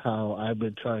how I've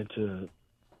been trying to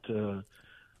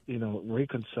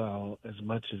reconcile as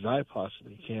much as I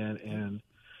possibly can,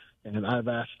 and I've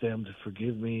asked them to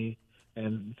forgive me,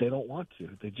 and they don't want to.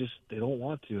 They don't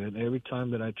want to. And every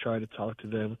time that I try to talk to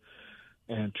them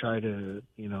and try to,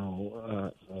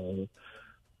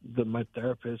 my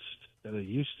therapist that I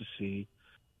used to see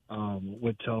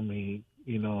would tell me,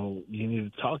 you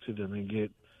need to talk to them and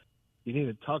get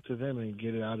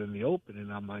it out in the open.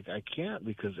 And I'm like, I can't,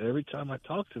 because every time I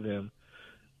talk to them,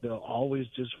 they'll always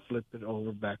just flip it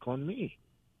over back on me.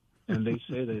 And they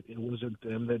say that it wasn't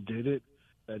them that did it.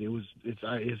 That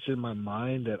it's in my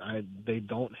mind that they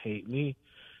don't hate me,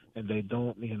 and they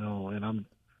don't, and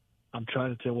I'm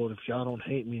trying to tell, well, if y'all don't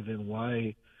hate me, then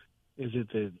why is it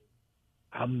that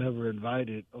I'm never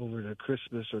invited over to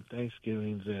Christmas or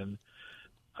Thanksgivings? And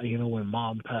when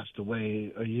Mom passed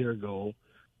away a year ago,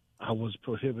 I was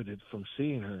prohibited from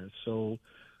seeing her. So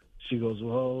she goes,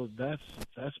 well,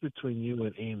 that's between you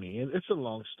and Amy, and it's a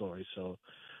long story. So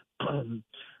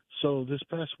So this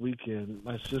past weekend,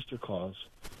 my sister calls,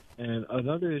 and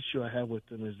another issue I have with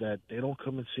them is that they don't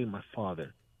come and see my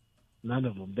father. None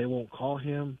of them. They won't call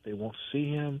him. They won't see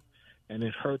him, and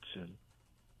it hurts him.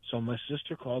 So my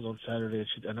sister calls on Saturday,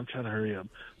 and I'm trying to hurry up.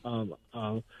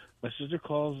 My sister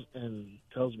calls and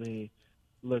tells me,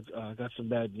 look, I got some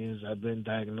bad news. I've been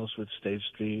diagnosed with stage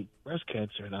 3 breast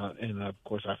cancer, and of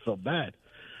course I felt bad.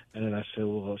 And then I said,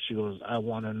 well, she goes, I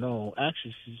want to know.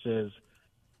 Actually, she says,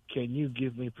 can you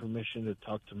give me permission to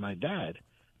talk to my dad?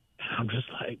 And I'm just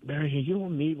like, Mary, you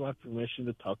don't need my permission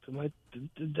to talk to my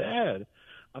dad.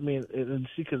 I mean, and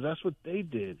see, because that's what they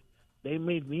did. They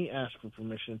made me ask for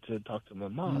permission to talk to my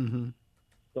mom. Mm-hmm.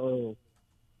 So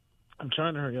I'm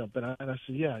trying to hurry up. And I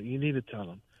said, yeah, you need to tell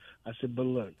him. I said, but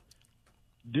look,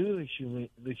 do the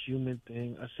human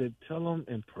thing. I said, tell him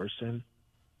in person.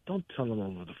 Don't tell him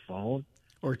over the phone.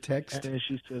 Or text. And then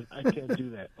she says, I can't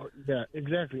do that. Yeah,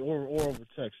 exactly. Or over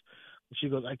text. And she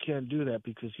goes, I can't do that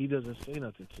because he doesn't say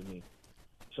nothing to me.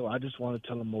 So I just want to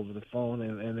tell him over the phone.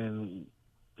 And then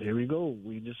here we go.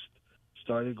 We just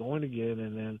started going again.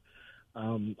 And then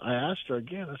I asked her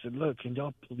again. I said, look, can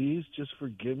y'all please just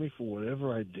forgive me for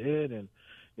whatever I did? And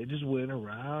it just went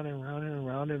around and around and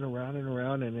around and around and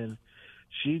around. And then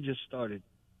she just started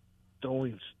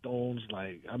throwing stones,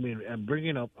 and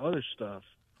bringing up other stuff.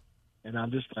 And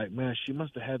I'm just like, man, she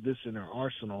must have had this in her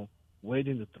arsenal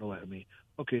waiting to throw at me.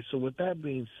 Okay, so with that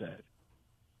being said,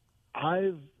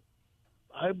 I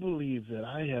believe that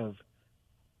I have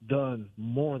done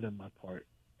more than my part.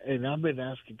 And I've been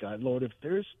asking God, Lord, if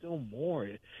there's still more,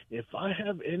 if I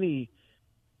have any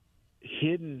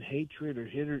hidden hatred or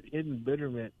hidden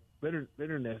bitterness,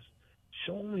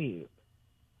 show me.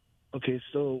 Okay,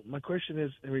 so my question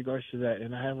is in regards to that,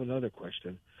 and I have another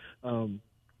question. What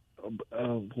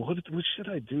should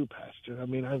I do, Pastor? I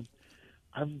mean, I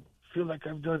feel like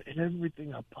I've done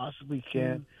everything I possibly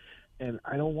can, and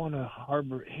I don't want to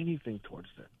harbor anything towards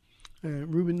them.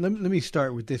 Ruben, let me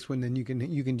start with this one, then you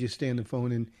can just stay on the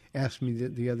phone and ask me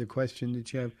the other question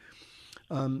that you have.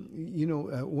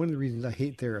 One of the reasons I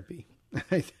hate therapy,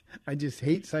 I just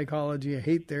hate psychology, I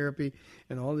hate therapy,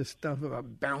 and all this stuff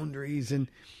about boundaries. And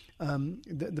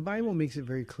the Bible makes it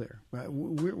very clear.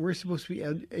 We're supposed to be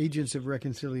agents of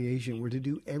reconciliation. We're to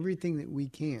do everything that we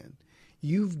can.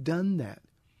 You've done that.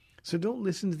 So don't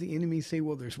listen to the enemy say,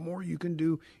 well, there's more you can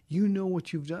do. You know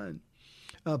what you've done.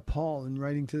 Paul, in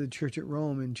writing to the church at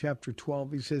Rome in chapter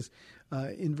 12, he says,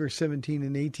 in verse 17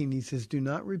 and 18, he says, do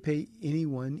not repay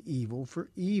anyone evil for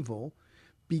evil.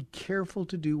 Be careful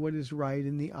to do what is right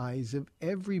in the eyes of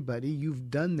everybody. You've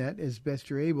done that as best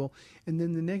you're able. And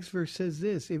then the next verse says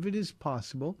this, if it is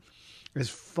possible, as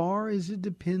far as it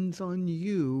depends on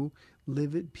you,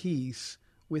 live at peace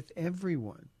with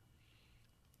everyone.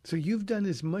 So you've done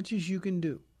as much as you can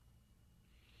do.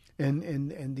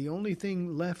 And the only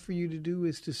thing left for you to do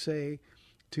is to say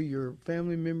to your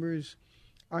family members,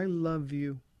 I love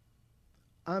you.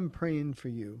 I'm praying for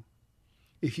you.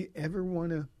 If you ever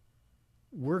want to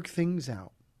work things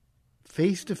out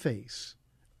face to face,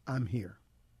 I'm here.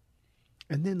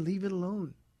 And then leave it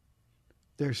alone.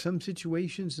 There are some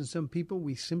situations and some people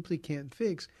we simply can't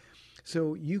fix.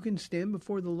 So you can stand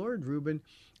before the Lord, Reuben,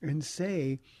 and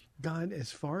say, God,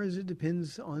 as far as it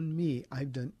depends on me,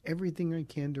 I've done everything I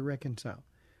can to reconcile.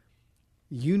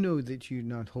 You know that you're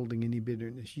not holding any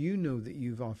bitterness. You know that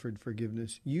you've offered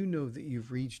forgiveness. You know that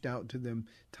you've reached out to them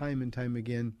time and time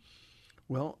again.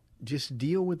 Well, just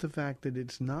deal with the fact that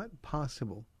it's not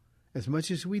possible. As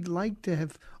much as we'd like to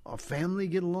have a family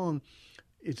get along,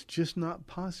 it's just not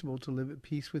possible to live at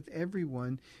peace with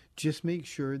everyone. Just make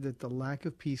sure that the lack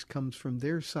of peace comes from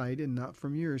their side and not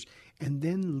from yours. And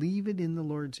then leave it in the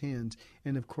Lord's hands.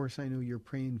 And of course, I know you're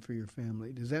praying for your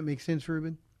family. Does that make sense,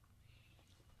 Reuben?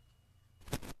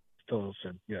 Total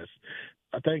sense, yes.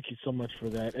 Thank you so much for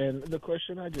that. And the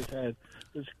question I just had,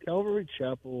 does Calvary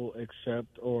Chapel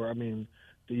accept,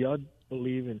 do y'all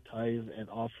believe in tithe and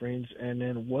offerings? And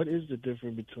then what is the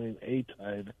difference between a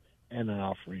tithe and an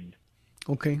offering?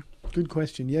 Okay, good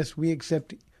question. Yes, we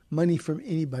accept money from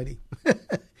anybody.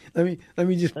 Let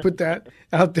me just put that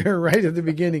out there right at the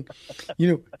beginning.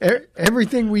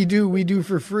 Everything we do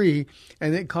for free,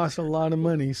 and it costs a lot of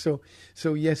money. So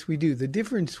yes, we do. The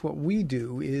difference, what we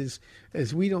do is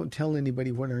we don't tell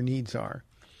anybody what our needs are.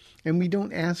 And we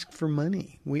don't ask for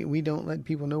money. We don't let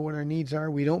people know what our needs are.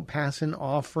 We don't pass an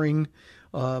offering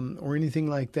or anything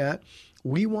like that.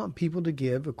 We want people to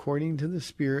give according to the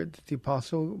Spirit that the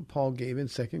Apostle Paul gave in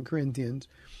 2 Corinthians,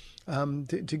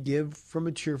 to give from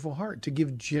a cheerful heart, to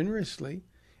give generously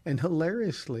and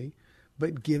hilariously,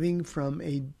 but giving from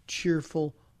a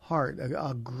cheerful heart,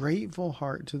 a grateful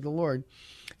heart to the Lord.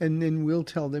 And then we'll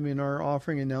tell them in our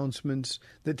offering announcements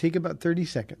that take about 30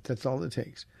 seconds. That's all it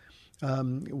takes.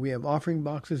 We have offering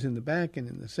boxes in the back and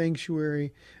in the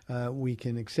sanctuary. We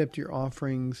can accept your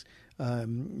offerings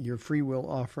your free will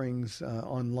offerings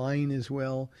online as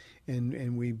well,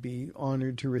 and we'd be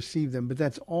honored to receive them. But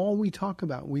that's all we talk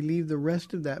about. We leave the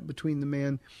rest of that between the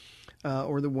man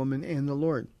or the woman and the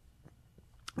Lord.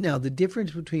 Now, the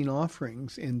difference between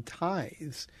offerings and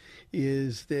tithes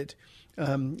is that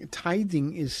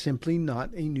tithing is simply not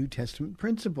a New Testament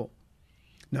principle.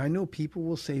 Now, I know people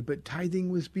will say, but tithing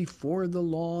was before the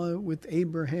law with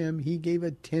Abraham. He gave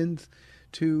a tenth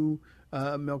to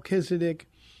Melchizedek.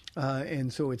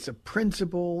 And so it's a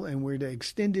principle, and we're to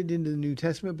extend it into the New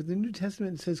Testament. But the New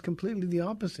Testament says completely the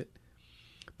opposite,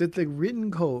 that the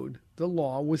written code, the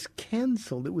law, was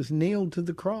canceled. It was nailed to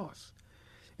the cross.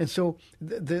 And so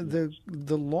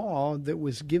the law that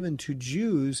was given to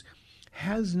Jews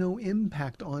has no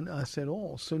impact on us at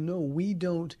all. So no, we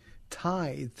don't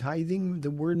tithe. Tithing, the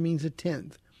word means a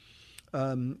tenth.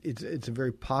 It's a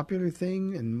very popular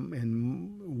thing,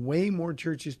 and way more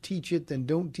churches teach it than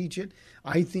don't teach it.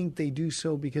 I think they do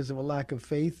so because of a lack of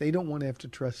faith. They don't want to have to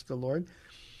trust the Lord,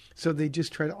 so they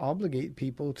just try to obligate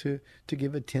people to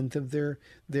give a tenth of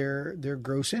their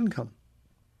gross income.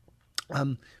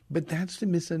 But that's to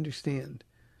misunderstand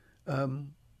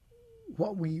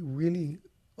what we really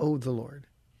owe the Lord.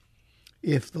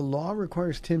 If the law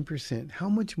requires 10%, how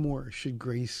much more should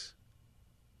grace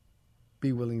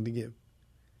be willing to give?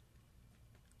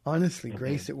 Honestly,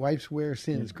 grace that wipes away our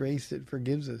sins, grace that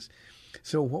forgives us.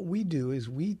 So what we do is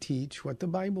we teach what the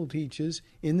Bible teaches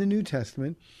in the New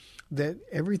Testament, that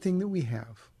everything that we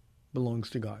have belongs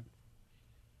to God.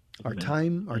 Our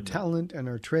time, our talent, and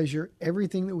our treasure,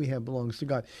 everything that we have belongs to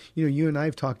God. You know, you and I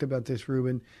have talked about this,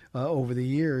 Reuben, over the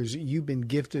years. You've been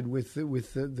gifted with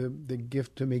the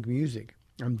gift to make music.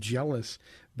 I'm jealous,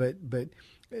 but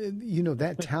you know,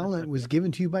 that talent was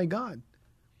given to you by God.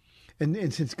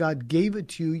 And since God gave it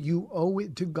to you, you owe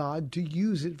it to God to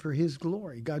use it for His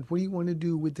glory. God, what do you want to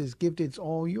do with this gift? It's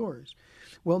all yours.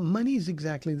 Well, money is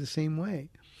exactly the same way.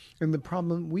 And the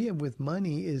problem we have with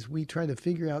money is we try to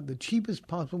figure out the cheapest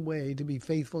possible way to be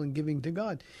faithful in giving to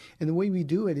God. And the way we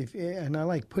do it, and I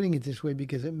like putting it this way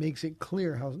because it makes it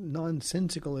clear how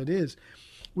nonsensical it is.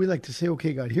 We like to say,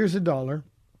 okay, God, here's $1,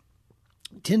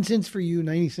 10 cents for you,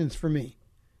 90 cents for me.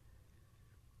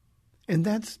 And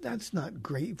that's not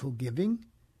grateful giving.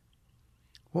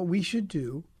 What we should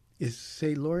do is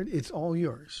say, Lord, it's all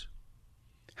yours.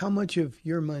 How much of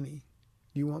your money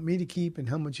do you want me to keep, and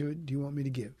how much of it do you want me to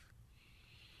give?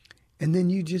 And then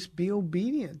you just be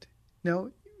obedient. Now,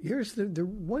 here's the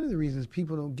one of the reasons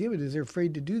people don't give it is they're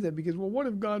afraid to do that because, well, what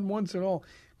if God wants it all?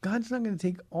 God's not going to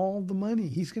take all the money.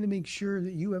 He's going to make sure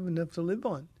that you have enough to live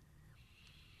on.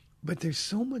 But there's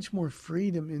so much more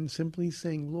freedom in simply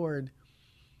saying, Lord,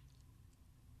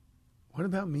 what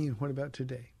about me and what about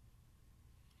today?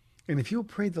 And if you'll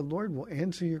pray, the Lord will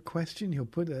answer your question. He'll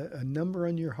put a number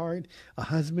on your heart. A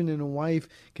husband and a wife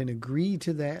can agree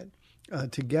to that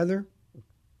together,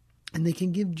 and they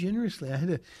can give generously. I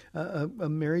had a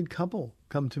married couple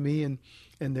come to me, and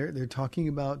they're talking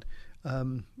about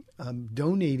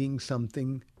donating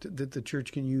something that the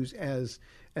church can use as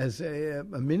a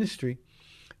ministry,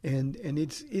 and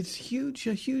it's huge,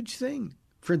 a huge thing.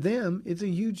 For them, it's a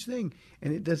huge thing,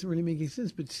 and it doesn't really make any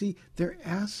sense. But see, they're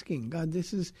asking, God,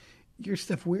 this is your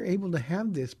stuff. We're able to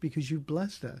have this because you've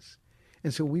blessed us.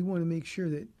 And so we want to make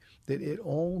sure that it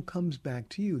all comes back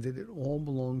to you, that it all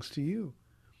belongs to you.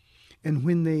 And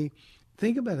when they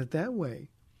think about it that way,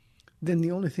 then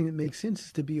the only thing that makes sense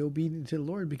is to be obedient to the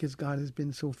Lord because God has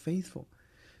been so faithful.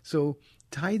 So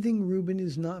tithing, Reuben,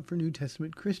 is not for New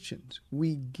Testament Christians.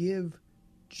 We give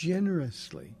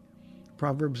generously.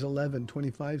 Proverbs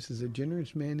 11:25 says, a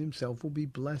generous man himself will be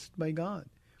blessed by God.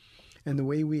 And the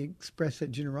way we express that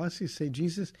generosity is say,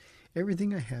 Jesus,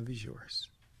 everything I have is yours.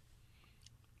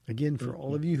 Again, for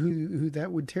all of you who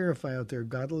that would terrify out there,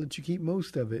 God will let you keep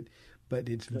most of it. But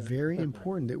it's very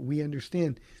important that we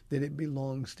understand that it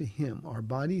belongs to Him. Our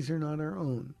bodies are not our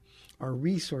own. Our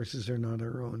resources are not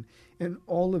our own. And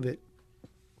all of it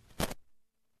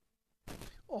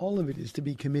is to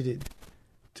be committed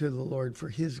to the Lord for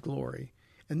His glory.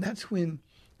 And that's when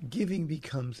giving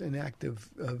becomes an act of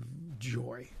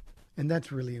joy. And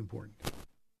that's really important.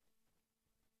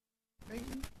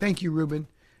 Thank you, Reuben.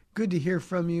 Good to hear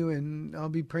from you, and I'll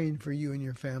be praying for you and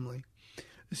your family.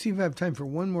 Let's see if I have time for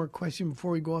one more question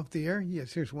before we go off the air.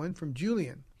 Yes, here's one from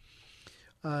Julian.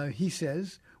 He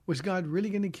says, was God really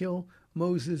going to kill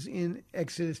Moses in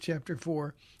Exodus chapter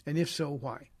 4? And if so,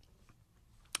 why?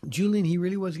 Julian, he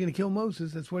really was going to kill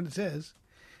Moses. That's what it says.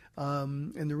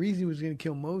 And the reason he was going to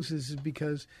kill Moses is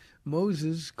because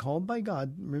Moses, called by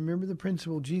God, remember the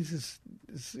principle Jesus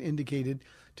indicated,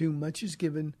 to much is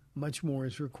given, much more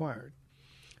is required.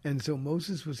 And so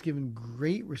Moses was given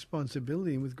great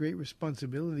responsibility, and with great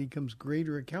responsibility comes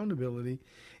greater accountability.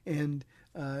 And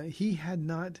he had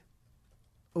not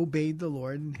obeyed the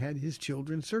Lord and had his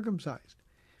children circumcised.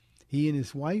 He and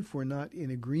his wife were not in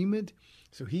agreement,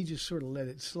 so he just sort of let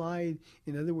it slide.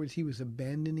 In other words, he was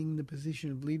abandoning the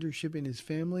position of leadership in his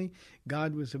family.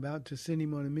 God was about to send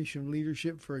him on a mission of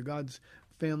leadership for God's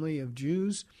family of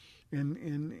Jews. And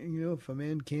you know, if a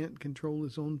man can't control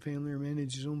his own family or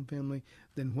manage his own family,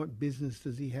 then what business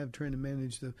does he have trying to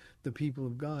manage the people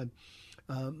of God?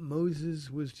 Moses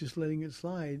was just letting it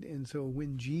slide. And so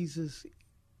when Jesus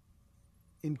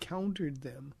encountered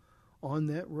them on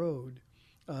that road,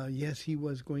 yes, he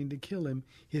was going to kill him.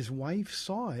 His wife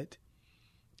saw it,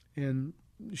 and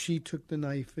she took the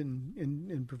knife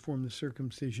and performed the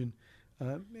circumcision,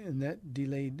 and that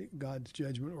delayed God's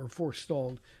judgment or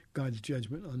forestalled God's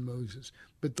judgment on Moses.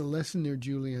 But the lesson there,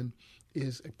 Julian,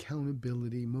 is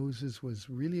accountability. Moses was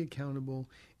really accountable,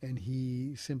 and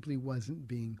he simply wasn't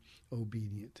being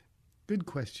obedient. Good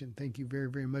question. Thank you very,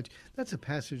 very much. That's a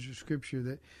passage of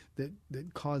Scripture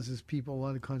that causes people a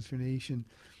lot of consternation.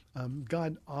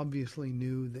 God obviously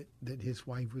knew that his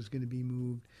wife was going to be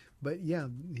moved, but yeah,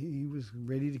 he was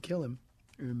ready to kill him.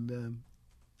 And the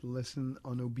lesson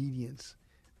on obedience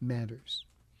matters.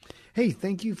 Hey,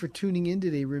 thank you for tuning in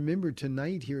today. Remember,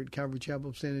 tonight here at Calvary Chapel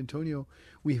of San Antonio,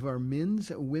 we have our men's,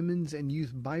 women's, and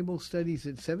youth Bible studies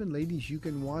at 7. Ladies, you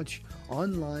can watch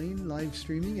online, live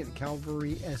streaming at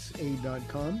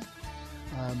calvarysa.com.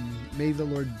 May the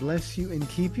Lord bless you and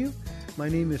keep you. My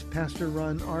name is Pastor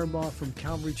Ron Arbaugh from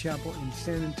Calvary Chapel in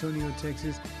San Antonio,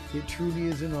 Texas. It truly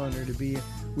is an honor to be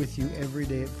with you every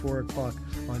day at 4 o'clock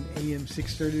on AM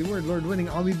 630 The Word. Lord willing,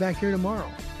 I'll be back here tomorrow.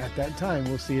 At that time,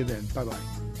 we'll see you then. Bye-bye.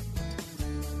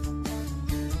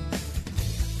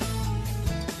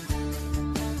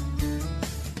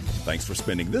 Thanks for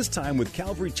spending this time with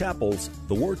Calvary Chapel's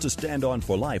The Word to Stand On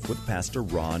for Life with Pastor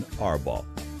Ron Arbaugh.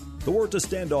 The Word to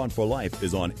Stand On for Life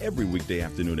is on every weekday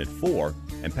afternoon at 4,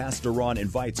 and Pastor Ron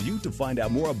invites you to find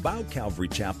out more about Calvary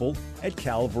Chapel at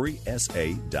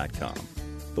calvarysa.com.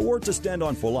 The Word to Stand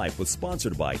On for Life was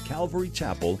sponsored by Calvary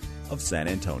Chapel of San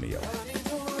Antonio.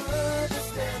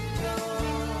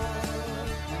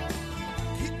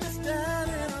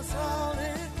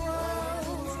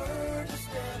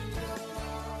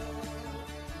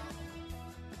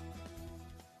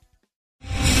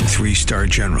 Three-star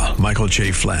General Michael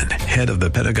J. Flynn, head of the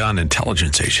Pentagon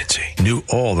Intelligence Agency, knew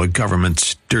all the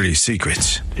government's dirty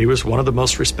secrets. He was one of the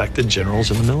most respected generals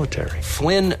in the military.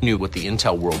 Flynn knew what the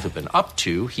intel world had been up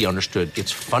to. He understood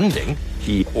its funding.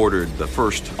 He ordered the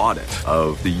first audit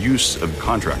of the use of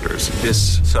contractors.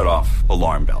 This set off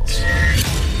alarm bells.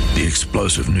 The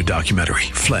explosive new documentary,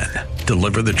 Flynn,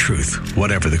 Deliver the Truth,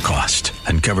 Whatever the Cost,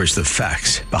 uncovers the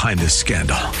facts behind this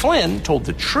scandal. Flynn told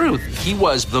the truth. He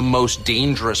was the most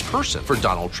dangerous person for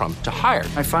Donald Trump to hire.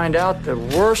 I find out the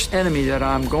worst enemy that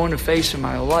I'm going to face in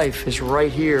my life is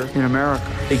right here in America.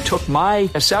 They took my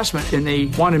assessment and they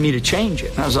wanted me to change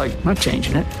it. And I was like, I'm not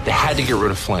changing it. They had to get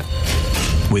rid of Flynn.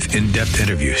 With in-depth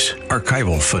interviews,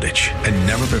 archival footage, and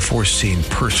never-before-seen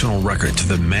personal records of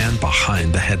the man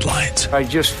behind the headlines. I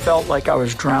just felt like I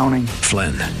was drowning.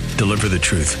 Flynn, Deliver the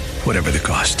Truth, Whatever the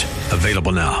Cost.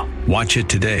 Available now. Watch it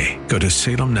today. Go to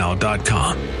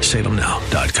salemnow.com.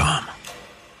 salemnow.com.